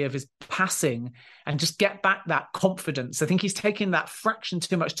consistency of his passing and just get back that confidence. I think he's taking that fraction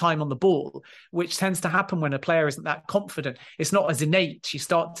too much time on the ball, which tends to happen when a player isn't that confident. It's not as innate. You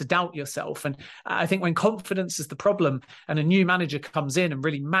start to doubt yourself. And I think when confidence is the problem and a new manager comes in and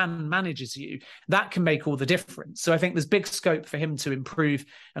really manages you, that can make all the difference. So I think there's big scope for him to improve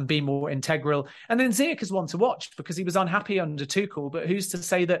and be more integral. And then Ziyech is one to watch because he was unhappy under Tuchel, but who's to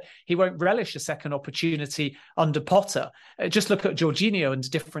say that he won't relish a second opportunity under Potter? Just look at Jorginho under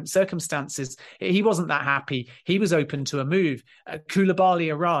different circumstances. He wasn't that happy. He was open to a move.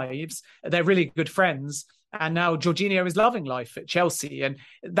 Koulibaly arrives. They're really good friends. And now Jorginho is loving life at Chelsea. And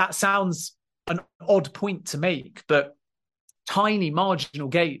that sounds an odd point to make, but tiny marginal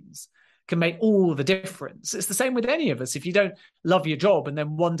gains can make all the difference. It's the same with any of us. If you don't love your job and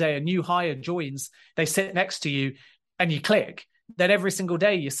then one day a new hire joins, they sit next to you and you click, then every single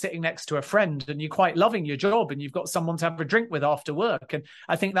day you're sitting next to a friend and you're quite loving your job and you've got someone to have a drink with after work. And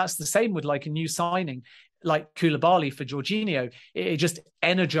I think that's the same with like a new signing like Koulibaly for Jorginho. It just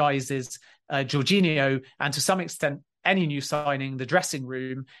energizes Jorginho, and to some extent any new signing, the dressing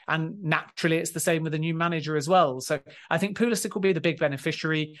room, and naturally it's the same with a new manager as well. So I think Pulisic will be the big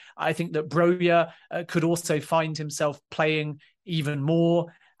beneficiary. I think that Broja could also find himself playing even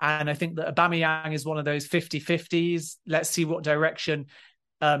more. And I think that Aubameyang is one of those 50-50s. Let's see what direction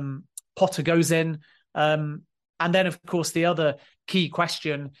Potter goes in. And then, of course, the other key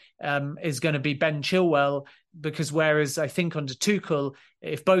question is going to be Ben Chilwell, because whereas I think under Tuchel,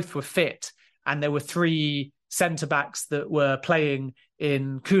 if both were fit and there were three centre-backs that were playing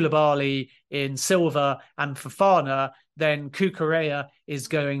in Koulibaly, in Silva and Fofana, then Cucurella is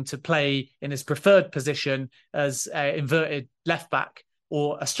going to play in his preferred position as an inverted left-back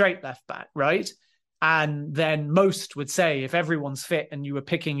or a straight left back, right? And then most would say if everyone's fit and you were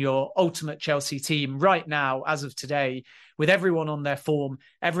picking your ultimate Chelsea team right now, as of today, with everyone on their form,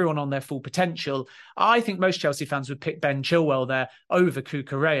 everyone on their full potential, I think most Chelsea fans would pick Ben Chilwell there over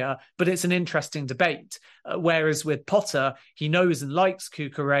Cucurella, but it's an interesting debate. Whereas with Potter, he knows and likes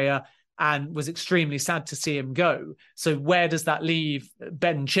Cucurella and was extremely sad to see him go. So where does that leave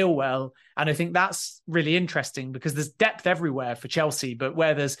Ben Chilwell? And I think that's really interesting because there's depth everywhere for Chelsea, but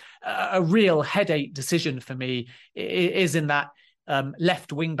where there's a real headache decision for me is in that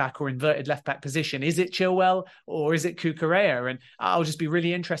left wing back or inverted left back position. Is it Chilwell or is it Cucurella? And I'll just be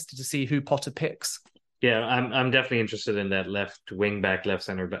really interested to see who Potter picks. Yeah, I'm definitely interested in that left wing back, left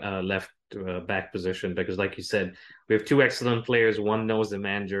center, left back position, because like you said, we have two excellent players. One knows the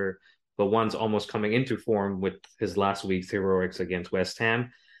manager, but one's almost coming into form with his last week's heroics against West Ham.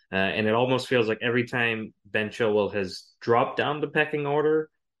 And it almost feels like every time Ben Chilwell has dropped down the pecking order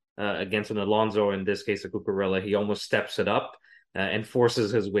against an Alonso, in this case a Cucurella, he almost steps it up and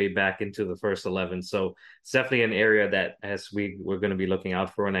forces his way back into the first 11. So it's definitely an area that as we're going to be looking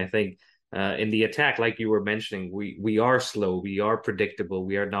out for. And I think in the attack, like you were mentioning, we are slow, we are predictable,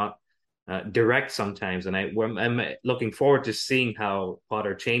 we are not direct sometimes, and I'm looking forward to seeing how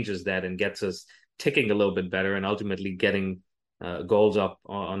Potter changes that and gets us ticking a little bit better, and ultimately getting goals up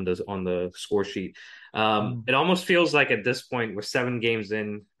on the score sheet. It almost feels like at this point we're 7 games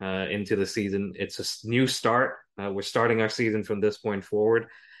into the season. It's a new start. We're starting our season from this point forward.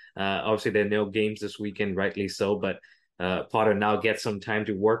 Obviously, there are no games this weekend, rightly so, but Potter now gets some time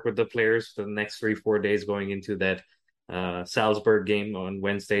to work with the players for the next 3-4 days going into that Salzburg game on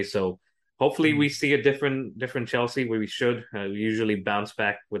Wednesday. So hopefully we see a different Chelsea where we should. We usually bounce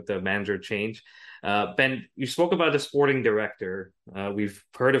back with the manager change. Ben, you spoke about the sporting director. We've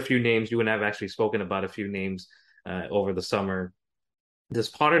heard a few names. You and I have actually spoken about a few names over the summer. Does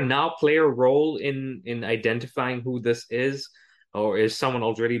Potter now play a role in identifying who this is, or is someone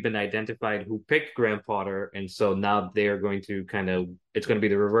already been identified who picked Graham Potter, and so now they're going to kind of it's going to be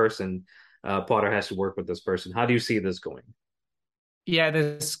the reverse, and Potter has to work with this person? How do you see this going? Yeah,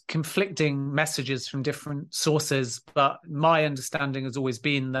 there's conflicting messages from different sources, but my understanding has always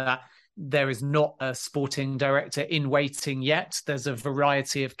been that there is not a sporting director in waiting yet. There's a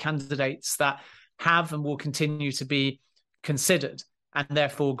variety of candidates that have and will continue to be considered, and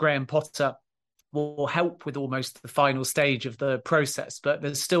therefore Graham Potter will help with almost the final stage of the process. But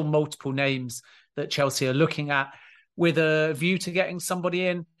there's still multiple names that Chelsea are looking at with a view to getting somebody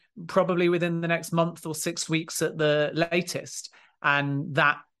in probably within the next month or 6 weeks at the latest. And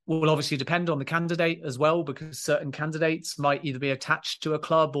that will obviously depend on the candidate as well, because certain candidates might either be attached to a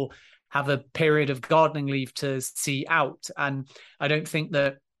club or have a period of gardening leave to see out. And I don't think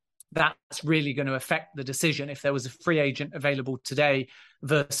that that's really going to affect the decision. If there was a free agent available today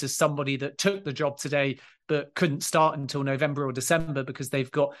versus somebody that took the job today but couldn't start until November or December because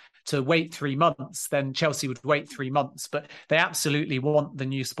they've got to wait 3 months, then Chelsea would wait 3 months. But they absolutely want the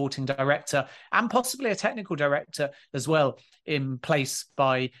new sporting director and possibly a technical director as well in place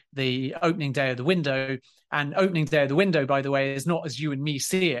by the opening day of the window. And opening day of the window, by the way, is not as you and me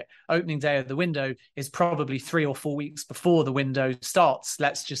see it. Opening day of the window is probably 3 or 4 weeks before the window starts.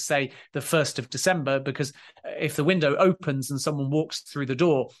 Let's just say the 1st of December, because if the window opens and someone walks through the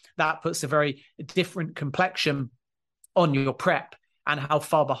door, that puts a very different complexion on your prep and how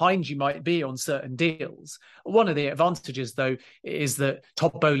far behind you might be on certain deals. One of the advantages, though, is that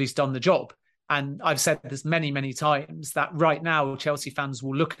Todd Boehly's done the job. And I've said this many, many times that right now Chelsea fans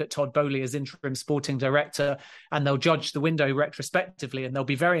will look at Todd Boehly as interim sporting director and they'll judge the window retrospectively and they'll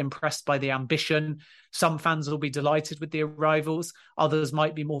be very impressed by the ambition. Some fans will be delighted with the arrivals. Others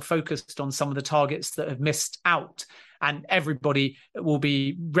might be more focused on some of the targets that have missed out. And everybody will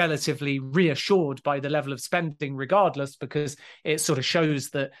be relatively reassured by the level of spending regardless, because it sort of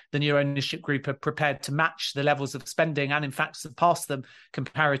shows that the new ownership group are prepared to match the levels of spending and in fact surpass them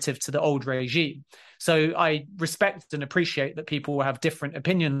comparative to the old regime. So I respect and appreciate that people will have different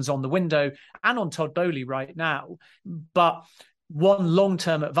opinions on the window and on Todd Boehly right now. But one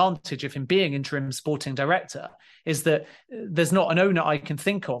long-term advantage of him being interim sporting director is that there's not an owner I can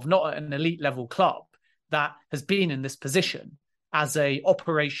think of, not at an elite level club, that has been in this position as a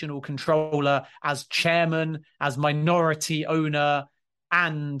operational controller, as chairman, as minority owner,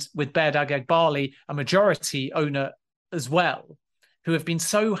 and with Behrad Eghbali, a majority owner as well, who have been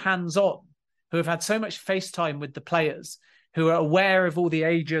so hands-on, who have had so much face time with the players, who are aware of all the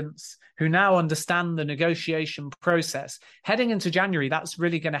agents, who now understand the negotiation process. Heading into January, that's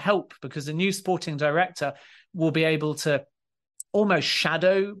really going to help because the new sporting director will be able to almost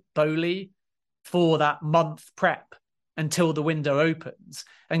shadow Boehly for that month prep until the window opens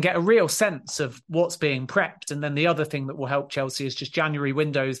and get a real sense of what's being prepped. And then the other thing that will help Chelsea is just January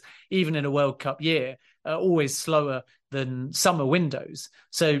windows, even in a World Cup year, are always slower than summer windows.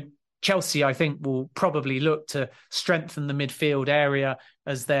 So Chelsea, I think, will probably look to strengthen the midfield area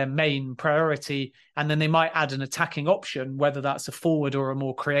as their main priority. And then they might add an attacking option, whether that's a forward or a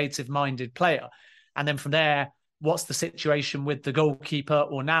more creative-minded player. And then from there, what's the situation with the goalkeeper,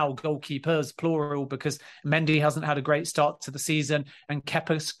 or now goalkeepers, plural, because Mendy hasn't had a great start to the season and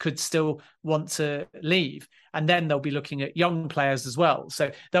Kepa could still want to leave. And then they'll be looking at young players as well.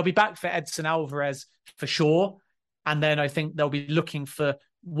 So they'll be back for Edson Alvarez for sure. And then I think they'll be looking for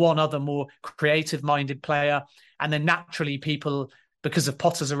one other more creative-minded player. And then naturally people, because of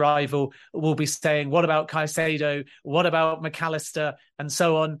Potter's arrival, will be saying, what about Caicedo? What about McAllister? And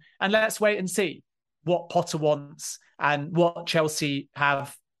so on. And let's wait and see what Potter wants and what Chelsea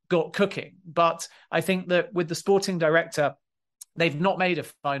have got cooking. But I think that with the sporting director, they've not made a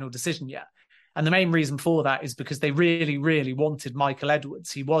final decision yet. And the main reason for that is because they really, really wanted Michael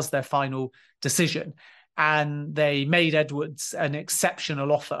Edwards. He was their final decision. And they made Edwards an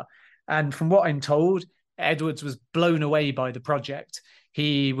exceptional offer. And from what I'm told, Edwards was blown away by the project.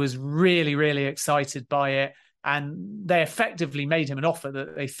 He was really, really excited by it. And they effectively made him an offer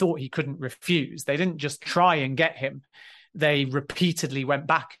that they thought he couldn't refuse. They didn't just try and get him. They repeatedly went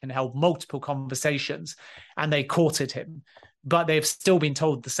back and held multiple conversations and they courted him. But they've still been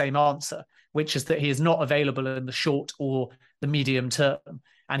told the same answer, which is that he is not available in the short or the medium term.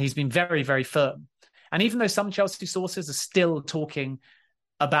 And he's been very, very firm. And even though some Chelsea sources are still talking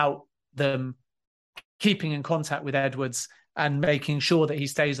about them keeping in contact with Edwards and making sure that he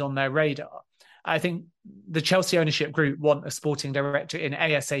stays on their radar, I think the Chelsea ownership group want a sporting director in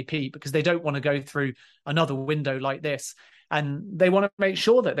ASAP because they don't want to go through another window like this. And they want to make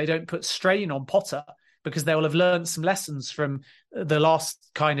sure that they don't put strain on Potter because they will have learned some lessons from the last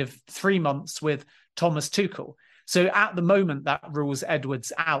kind of 3 months with Thomas Tuchel. So at the moment, that rules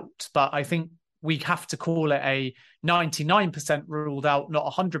Edwards out. But I think we have to call it a 99% ruled out,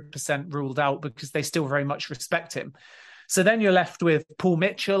 not 100% ruled out, because they still very much respect him. So then you're left with Paul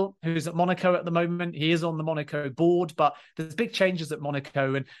Mitchell, who's at Monaco at the moment. He is on the Monaco board, but there's big changes at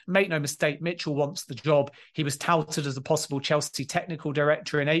Monaco. And make no mistake, Mitchell wants the job. He was touted as a possible Chelsea technical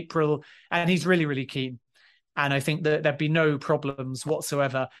director in April, and he's really, really keen. And I think that there'd be no problems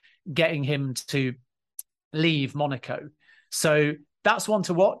whatsoever getting him to leave Monaco. So that's one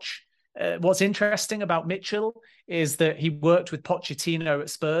to watch. What's interesting about Mitchell is that he worked with Pochettino at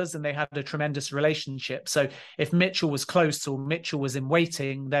Spurs and they had a tremendous relationship. So if Mitchell was close or Mitchell was in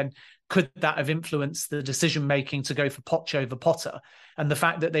waiting, then could that have influenced the decision-making to go for Poch over Potter? And the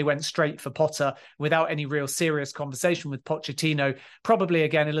fact that they went straight for Potter without any real serious conversation with Pochettino probably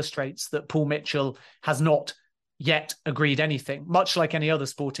again illustrates that Paul Mitchell has not yet agreed anything, much like any other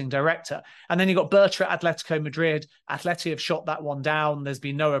sporting director. And then you've got Bertra at Atletico Madrid. Atleti have shot that one down. There's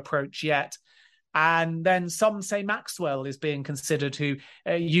been no approach yet. And then some say Maxwell is being considered, who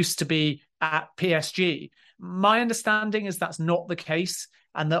used to be at PSG. My understanding is that's not the case,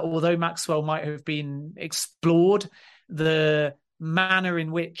 and that although Maxwell might have been explored, the manner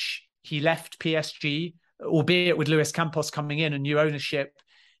in which he left PSG, albeit with Luis Campos coming in and new ownership,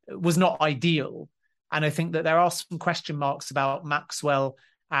 was not ideal. And I think that there are some question marks about Maxwell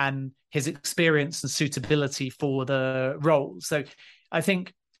and his experience and suitability for the role. So I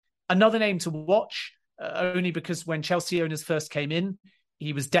think another name to watch, only because when Chelsea owners first came in,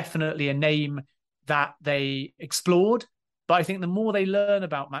 he was definitely a name that they explored. But I think the more they learn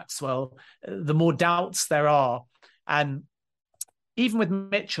about Maxwell, the more doubts there are. And even with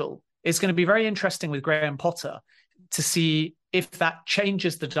Mitchell, it's going to be very interesting with Graham Potter to see if that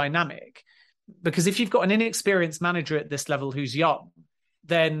changes the dynamic. Because if you've got an inexperienced manager at this level who's young,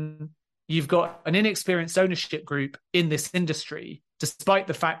 then you've got an inexperienced ownership group in this industry, despite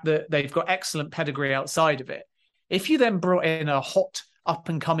the fact that they've got excellent pedigree outside of it. If you then brought in a hot,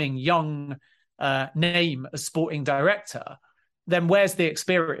 up-and-coming young name as sporting director, then where's the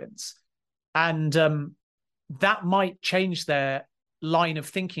experience? And that might change their line of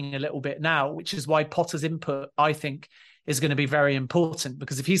thinking a little bit now, which is why Potter's input, I think, is going to be very important,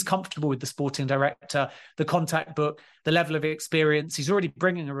 because if he's comfortable with the sporting director, the contact book, the level of experience, he's already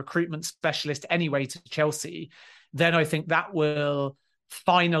bringing a recruitment specialist anyway to Chelsea, then I think that will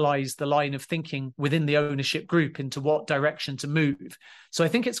finalize the line of thinking within the ownership group into what direction to move. So I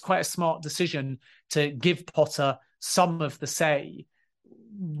think it's quite a smart decision to give Potter some of the say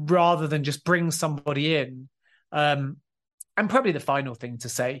rather than just bring somebody in. And probably the final thing to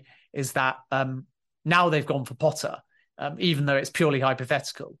say is that now they've gone for Potter, even though it's purely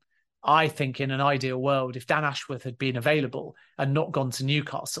hypothetical. I think in an ideal world, if Dan Ashworth had been available and not gone to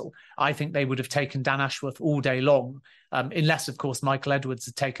Newcastle, I think they would have taken Dan Ashworth all day long, unless, of course, Michael Edwards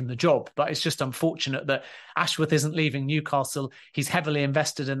had taken the job. But it's just unfortunate that Ashworth isn't leaving Newcastle. He's heavily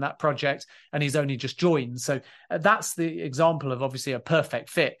invested in that project and he's only just joined. So that's the example of obviously a perfect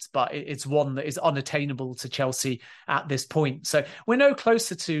fit, but it's one that is unattainable to Chelsea at this point. So we're no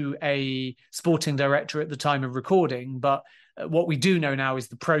closer to a sporting director at the time of recording, but what we do know now is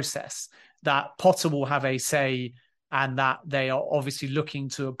the process, that Potter will have a say and that they are obviously looking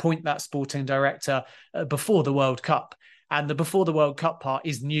to appoint that sporting director before the World Cup. And the before the World Cup part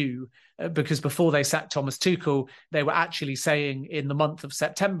is new because before they sacked Thomas Tuchel, they were actually saying in the month of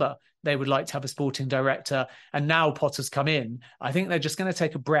September they would like to have a sporting director. And now Potter's come in. I think they're just going to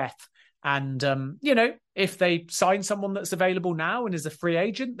take a breath. And, if they sign someone that's available now and is a free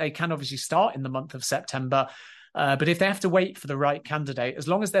agent, they can obviously start in the month of September. But if they have to wait for the right candidate, as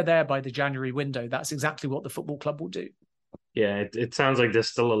long as they're there by the January window, that's exactly what the football club will do. Yeah, it sounds like there's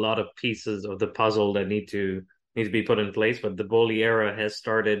still a lot of pieces of the puzzle that need to be put in place. But the Boehly era has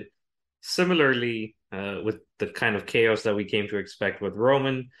started similarly with the kind of chaos that we came to expect with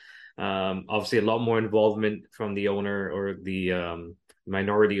Roman. Obviously, a lot more involvement from the owner or the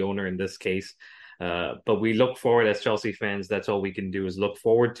minority owner in this case. But we look forward as Chelsea fans. That's all we can do is look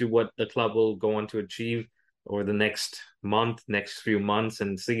forward to what the club will go on to achieve over the next month, next few months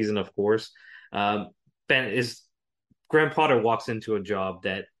and season, of course. Ben, Graham Potter walks into a job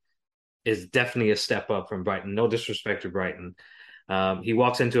that is definitely a step up from Brighton. No disrespect to Brighton. He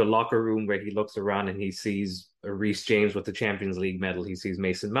walks into a locker room where he looks around and he sees Reece James with the Champions League medal. He sees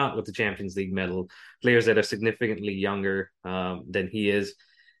Mason Mount with the Champions League medal, players that are significantly younger than he is.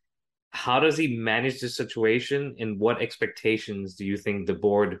 How does he manage the situation, and what expectations do you think the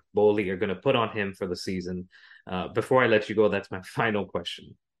board, Boehly, are going to put on him for the season? Before I let you go, that's my final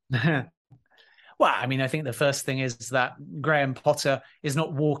question. Well, Well, I mean, I think the first thing is that Graham Potter is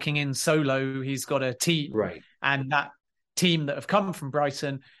not walking in solo. He's got a team. Right. And that team that have come from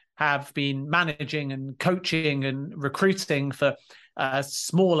Brighton have been managing and coaching and recruiting for a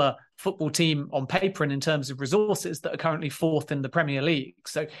smaller football team on paper and in terms of resources that are currently fourth in the Premier League.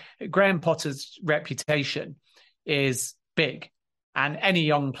 So Graham Potter's reputation is big, and any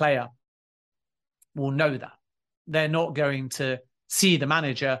young player will know that. They're not going to see the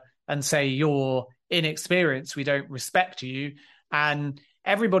manager and say, you're inexperienced, we don't respect you. And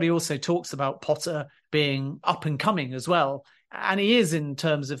everybody also talks about Potter being up and coming as well. And he is in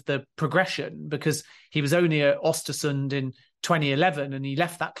terms of the progression, because he was only at Östersund in 2011 and he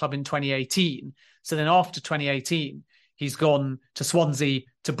left that club in 2018. So then after 2018, he's gone to Swansea,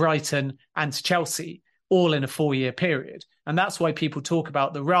 to Brighton and to Chelsea, all in a 4-year period. And that's why people talk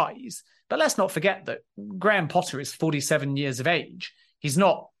about the rise. But let's not forget that Graham Potter is 47 years of age. He's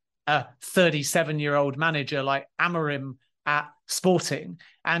not a 37-year-old manager like Amorim at Sporting.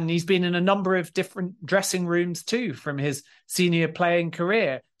 And he's been in a number of different dressing rooms too from his senior playing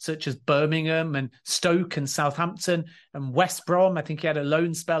career, such as Birmingham and Stoke and Southampton and West Brom. I think he had a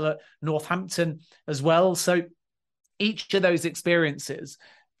loan spell at Northampton as well. So each of those experiences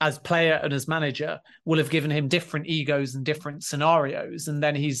as player and as manager will have given him different egos and different scenarios. And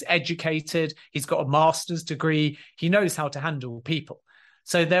then he's educated, he's got a master's degree, he knows how to handle people.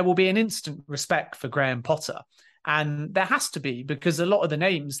 So there will be an instant respect for Graham Potter. And there has to be, because a lot of the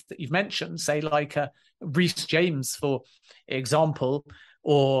names that you've mentioned, say like Reece James, for example,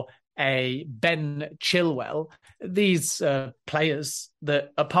 or a Ben Chilwell, these players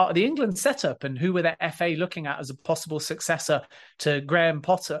that are part of the England setup and who were the FA looking at as a possible successor to Graham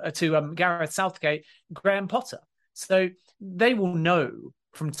Potter, to Gareth Southgate, Graham Potter. So they will know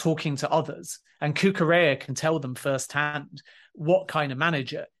from talking to others, and Cucurella can tell them firsthand what kind of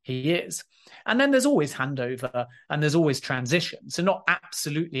manager he is. And then there's always handover and there's always transition. So not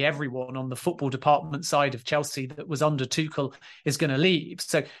absolutely everyone on the football department side of Chelsea that was under Tuchel is going to leave.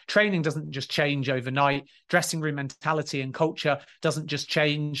 So training doesn't just change overnight. Dressing room mentality and culture doesn't just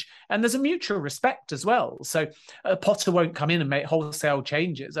change. And there's a mutual respect as well. So Potter won't come in and make wholesale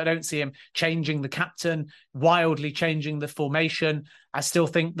changes. I don't see him changing the captain, wildly changing the formation. I still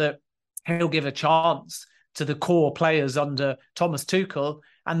think that he'll give a chance to the core players under Thomas Tuchel.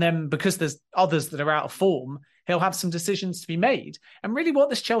 And then because there's others that are out of form, he'll have some decisions to be made. And really what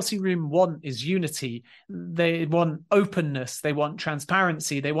this Chelsea room want is unity. They want openness. They want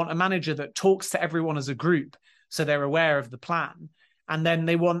transparency. They want a manager that talks to everyone as a group so they're aware of the plan. And then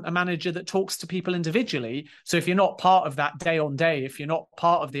they want a manager that talks to people individually. So if you're not part of that day on day, if you're not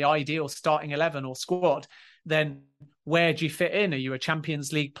part of the ideal starting 11 or squad, then where do you fit in? Are you a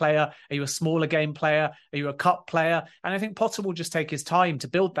Champions League player? Are you a smaller game player? Are you a cup player? And I think Potter will just take his time to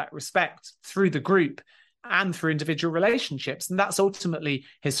build that respect through the group and through individual relationships. And that's ultimately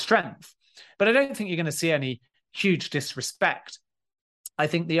his strength. But I don't think you're going to see any huge disrespect. I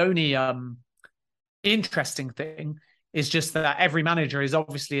think the only interesting thing is just that every manager is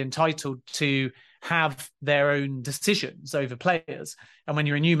obviously entitled to have their own decisions over players. And when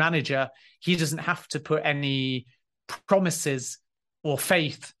you're a new manager, he doesn't have to put any promises or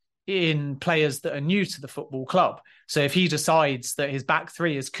faith in players that are new to the football club. So if he decides that his back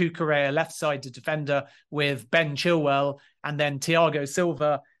three is Cucurella, left-sided defender, with Ben Chilwell and then Thiago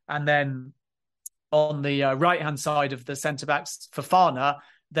Silva, and then on the right-hand side of the centre-backs Fofana,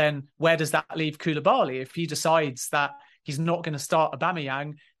 then where does that leave Koulibaly? If he decides that he's not going to start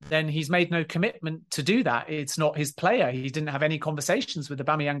Aubameyang, then he's made no commitment to do that. It's not his player. He didn't have any conversations with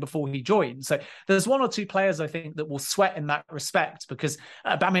Aubameyang before he joined. So there's one or two players, I think, that will sweat in that respect, because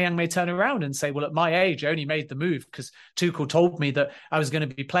Aubameyang may turn around and say, well, at my age, I only made the move because Tuchel told me that I was going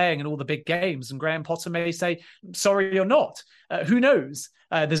to be playing in all the big games. And Graham Potter may say, sorry, you're not. Who knows?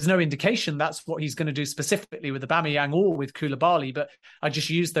 There's no indication that's what he's going to do specifically with Aubameyang or with Koulibaly, but I just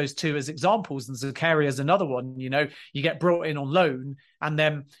use those two as examples, and Zakaria is another one. You know, you get brought in on loan, and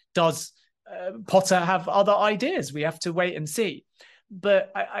then does Potter have other ideas? We have to wait and see.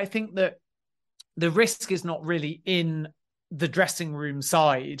 But I think that the risk is not really in the dressing room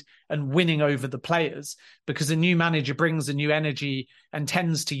side and winning over the players, because a new manager brings a new energy and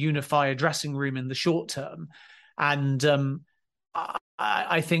tends to unify a dressing room in the short term. And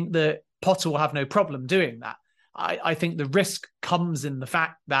I think that Potter will have no problem doing that. I think the risk comes in the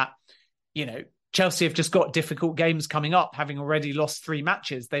fact that, you know, Chelsea have just got difficult games coming up, having already lost 3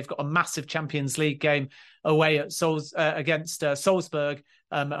 matches. They've got a massive Champions League game away at against Salzburg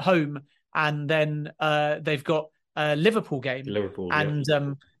at home, and then they've got a Liverpool game. Liverpool, and yeah.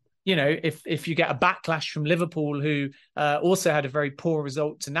 if you get a backlash from Liverpool, who also had a very poor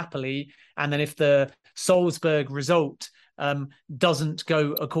result to Napoli, and then if the Salzburg result doesn't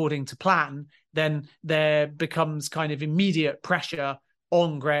go according to plan, then there becomes kind of immediate pressure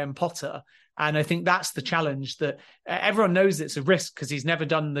on Graham Potter. And I think that's the challenge, that everyone knows it's a risk because he's never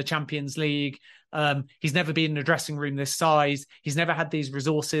done the Champions League. He's never been in a dressing room this size. He's never had these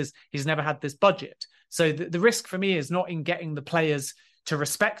resources. He's never had this budget. So the risk for me is not in getting the players to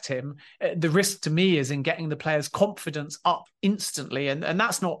respect him. The risk to me is in getting the players' confidence up instantly. And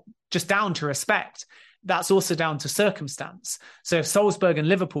that's not just down to respect. That's also down to circumstance. So if Salzburg and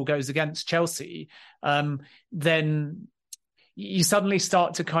Liverpool goes against Chelsea, then you suddenly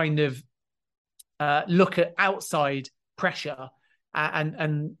start to kind of look at outside pressure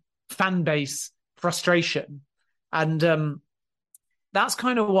and fan base frustration. And that's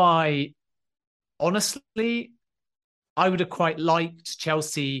kind of why, honestly, I would have quite liked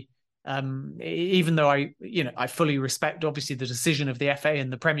Chelsea, even though I fully respect, obviously, the decision of the FA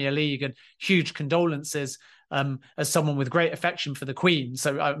and the Premier League, and huge condolences as someone with great affection for the Queen.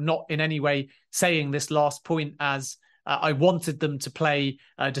 So I'm not in any way saying this last point as I wanted them to play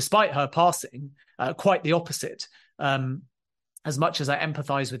despite her passing. Quite the opposite. As much as I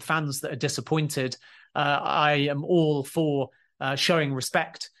empathise with fans that are disappointed, I am all for showing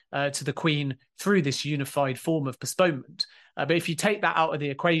respect to the Queen through this unified form of postponement. But if you take that out of the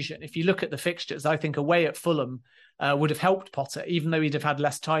equation, if you look at the fixtures, I think away at Fulham would have helped Potter, even though he'd have had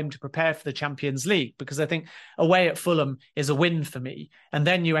less time to prepare for the Champions League, because I think away at Fulham is a win for me. And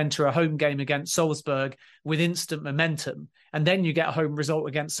then you enter a home game against Salzburg with instant momentum. And then you get a home result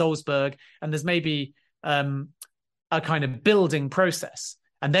against Salzburg, and there's maybe a kind of building process.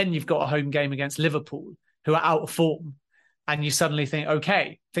 And then you've got a home game against Liverpool, who are out of form. And you suddenly think,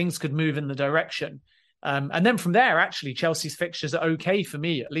 okay, things could move in the direction. And then from there, actually, Chelsea's fixtures are okay for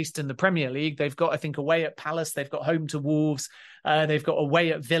me, at least in the Premier League. They've got, I think, away at Palace. They've got home to Wolves. They've got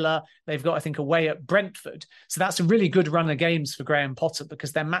away at Villa. They've got, I think, away at Brentford. So that's a really good run of games for Graham Potter,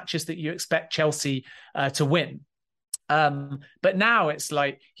 because they're matches that you expect Chelsea to win. But now it's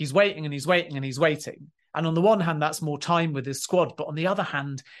like he's waiting and he's waiting and he's waiting. And on the one hand, that's more time with his squad. But on the other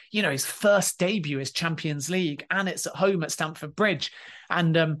hand, his first debut is Champions League, and it's at home at Stamford Bridge.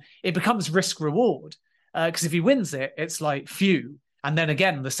 And it becomes risk reward. Because if he wins it, it's like, phew. And then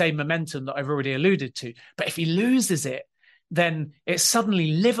again, the same momentum that I've already alluded to. But if he loses it, then it's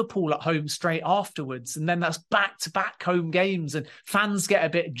suddenly Liverpool at home straight afterwards. And then that's back-to-back home games, and fans get a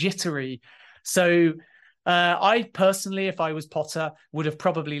bit jittery. So I personally, if I was Potter, would have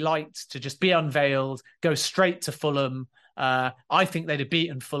probably liked to just be unveiled, go straight to Fulham. I think they'd have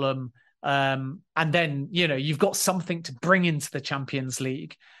beaten Fulham. And then, you've got something to bring into the Champions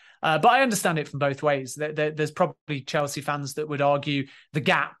League. But I understand it from both ways. There's probably Chelsea fans that would argue the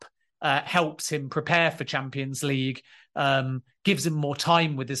gap helps him prepare for Champions League, gives him more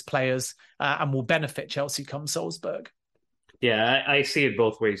time with his players, and will benefit Chelsea come Salzburg. Yeah, I see it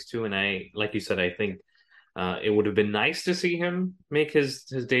both ways too. And like you said, I think it would have been nice to see him make his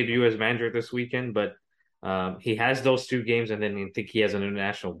debut as manager this weekend, but he has those 2 games, and then I think he has an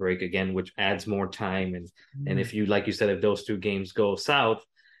international break again, which adds more time. And if you, like you said, if those 2 games go south,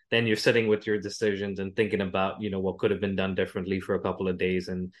 then you're sitting with your decisions and thinking about, what could have been done differently for a couple of days.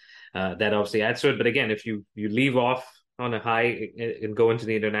 And that obviously adds to it. But again, if you leave off on a high and go into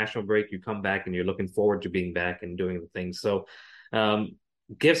the international break, you come back and you're looking forward to being back and doing the things. So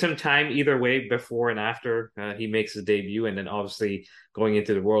gives him time either way, before and after he makes his debut. And then obviously going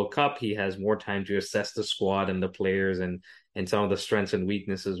into the World Cup, he has more time to assess the squad and the players and some of the strengths and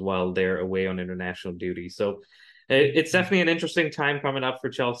weaknesses while they're away on international duty. So it's definitely an interesting time coming up for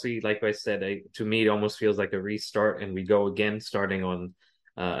Chelsea. Like I said, to me, it almost feels like a restart, and we go again starting on,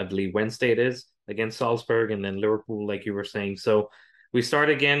 I believe, Wednesday it is, against Salzburg, and then Liverpool, like you were saying. So we start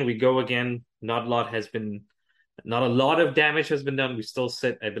again, we go again. Not a lot of damage has been done. We still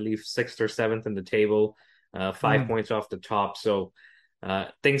sit, I believe, 6th or 7th in the table, 5 points off the top. So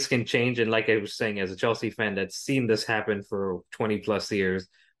things can change. And like I was saying, as a Chelsea fan that's seen this happen for 20 plus years,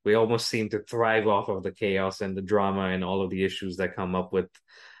 we almost seem to thrive off of the chaos and the drama and all of the issues that come up with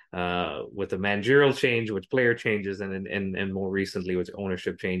the managerial change, with player changes, and more recently with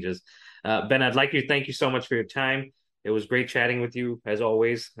ownership changes. Ben, I'd like to thank you so much for your time. It was great chatting with you as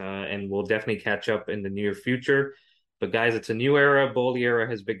always, and we'll definitely catch up in the near future. But guys, it's a new era. Boehly era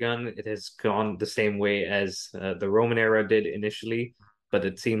has begun. It has gone the same way as the Roman era did initially, but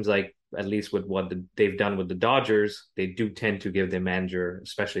it seems like, at least with what they've done with the Dodgers, they do tend to give their manager,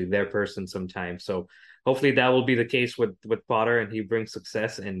 especially their person, some time. So hopefully that will be the case with Potter, and he brings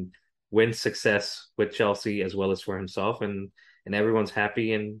success and wins success with Chelsea as well as for himself. And and everyone's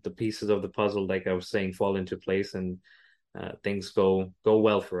happy, and the pieces of the puzzle, like I was saying, fall into place, and things go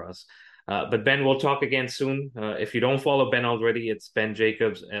well for us. But Ben, we'll talk again soon. If you don't follow Ben already, it's Ben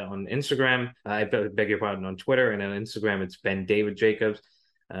Jacobs on Instagram. I beg your pardon, on Twitter, and on Instagram it's Ben David Jacobs.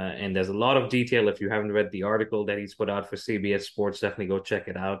 And there's a lot of detail. If you haven't read the article that he's put out for CBS Sports, definitely go check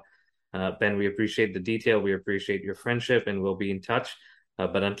it out. Ben, we appreciate the detail. We appreciate your friendship, and we'll be in touch.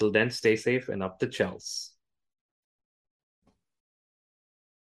 But until then, stay safe and up to Chelsea.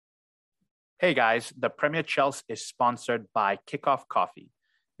 Hey guys, the Premier Chelsea is sponsored by Kickoff Coffee.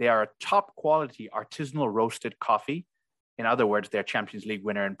 They are a top quality artisanal roasted coffee. In other words, they're Champions League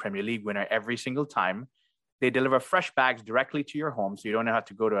winner and Premier League winner every single time. They deliver fresh bags directly to your home, so you don't have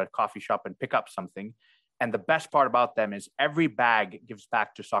to go to a coffee shop and pick up something. And the best part about them is every bag gives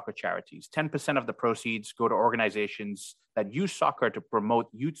back to soccer charities. 10% of the proceeds go to organizations that use soccer to promote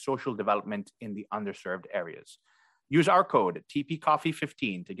youth social development in the underserved areas. Use our code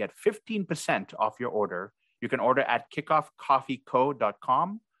TPCoffee15 to get 15% off your order. You can order at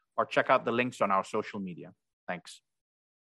kickoffcoffeeco.com or check out the links on our social media. Thanks.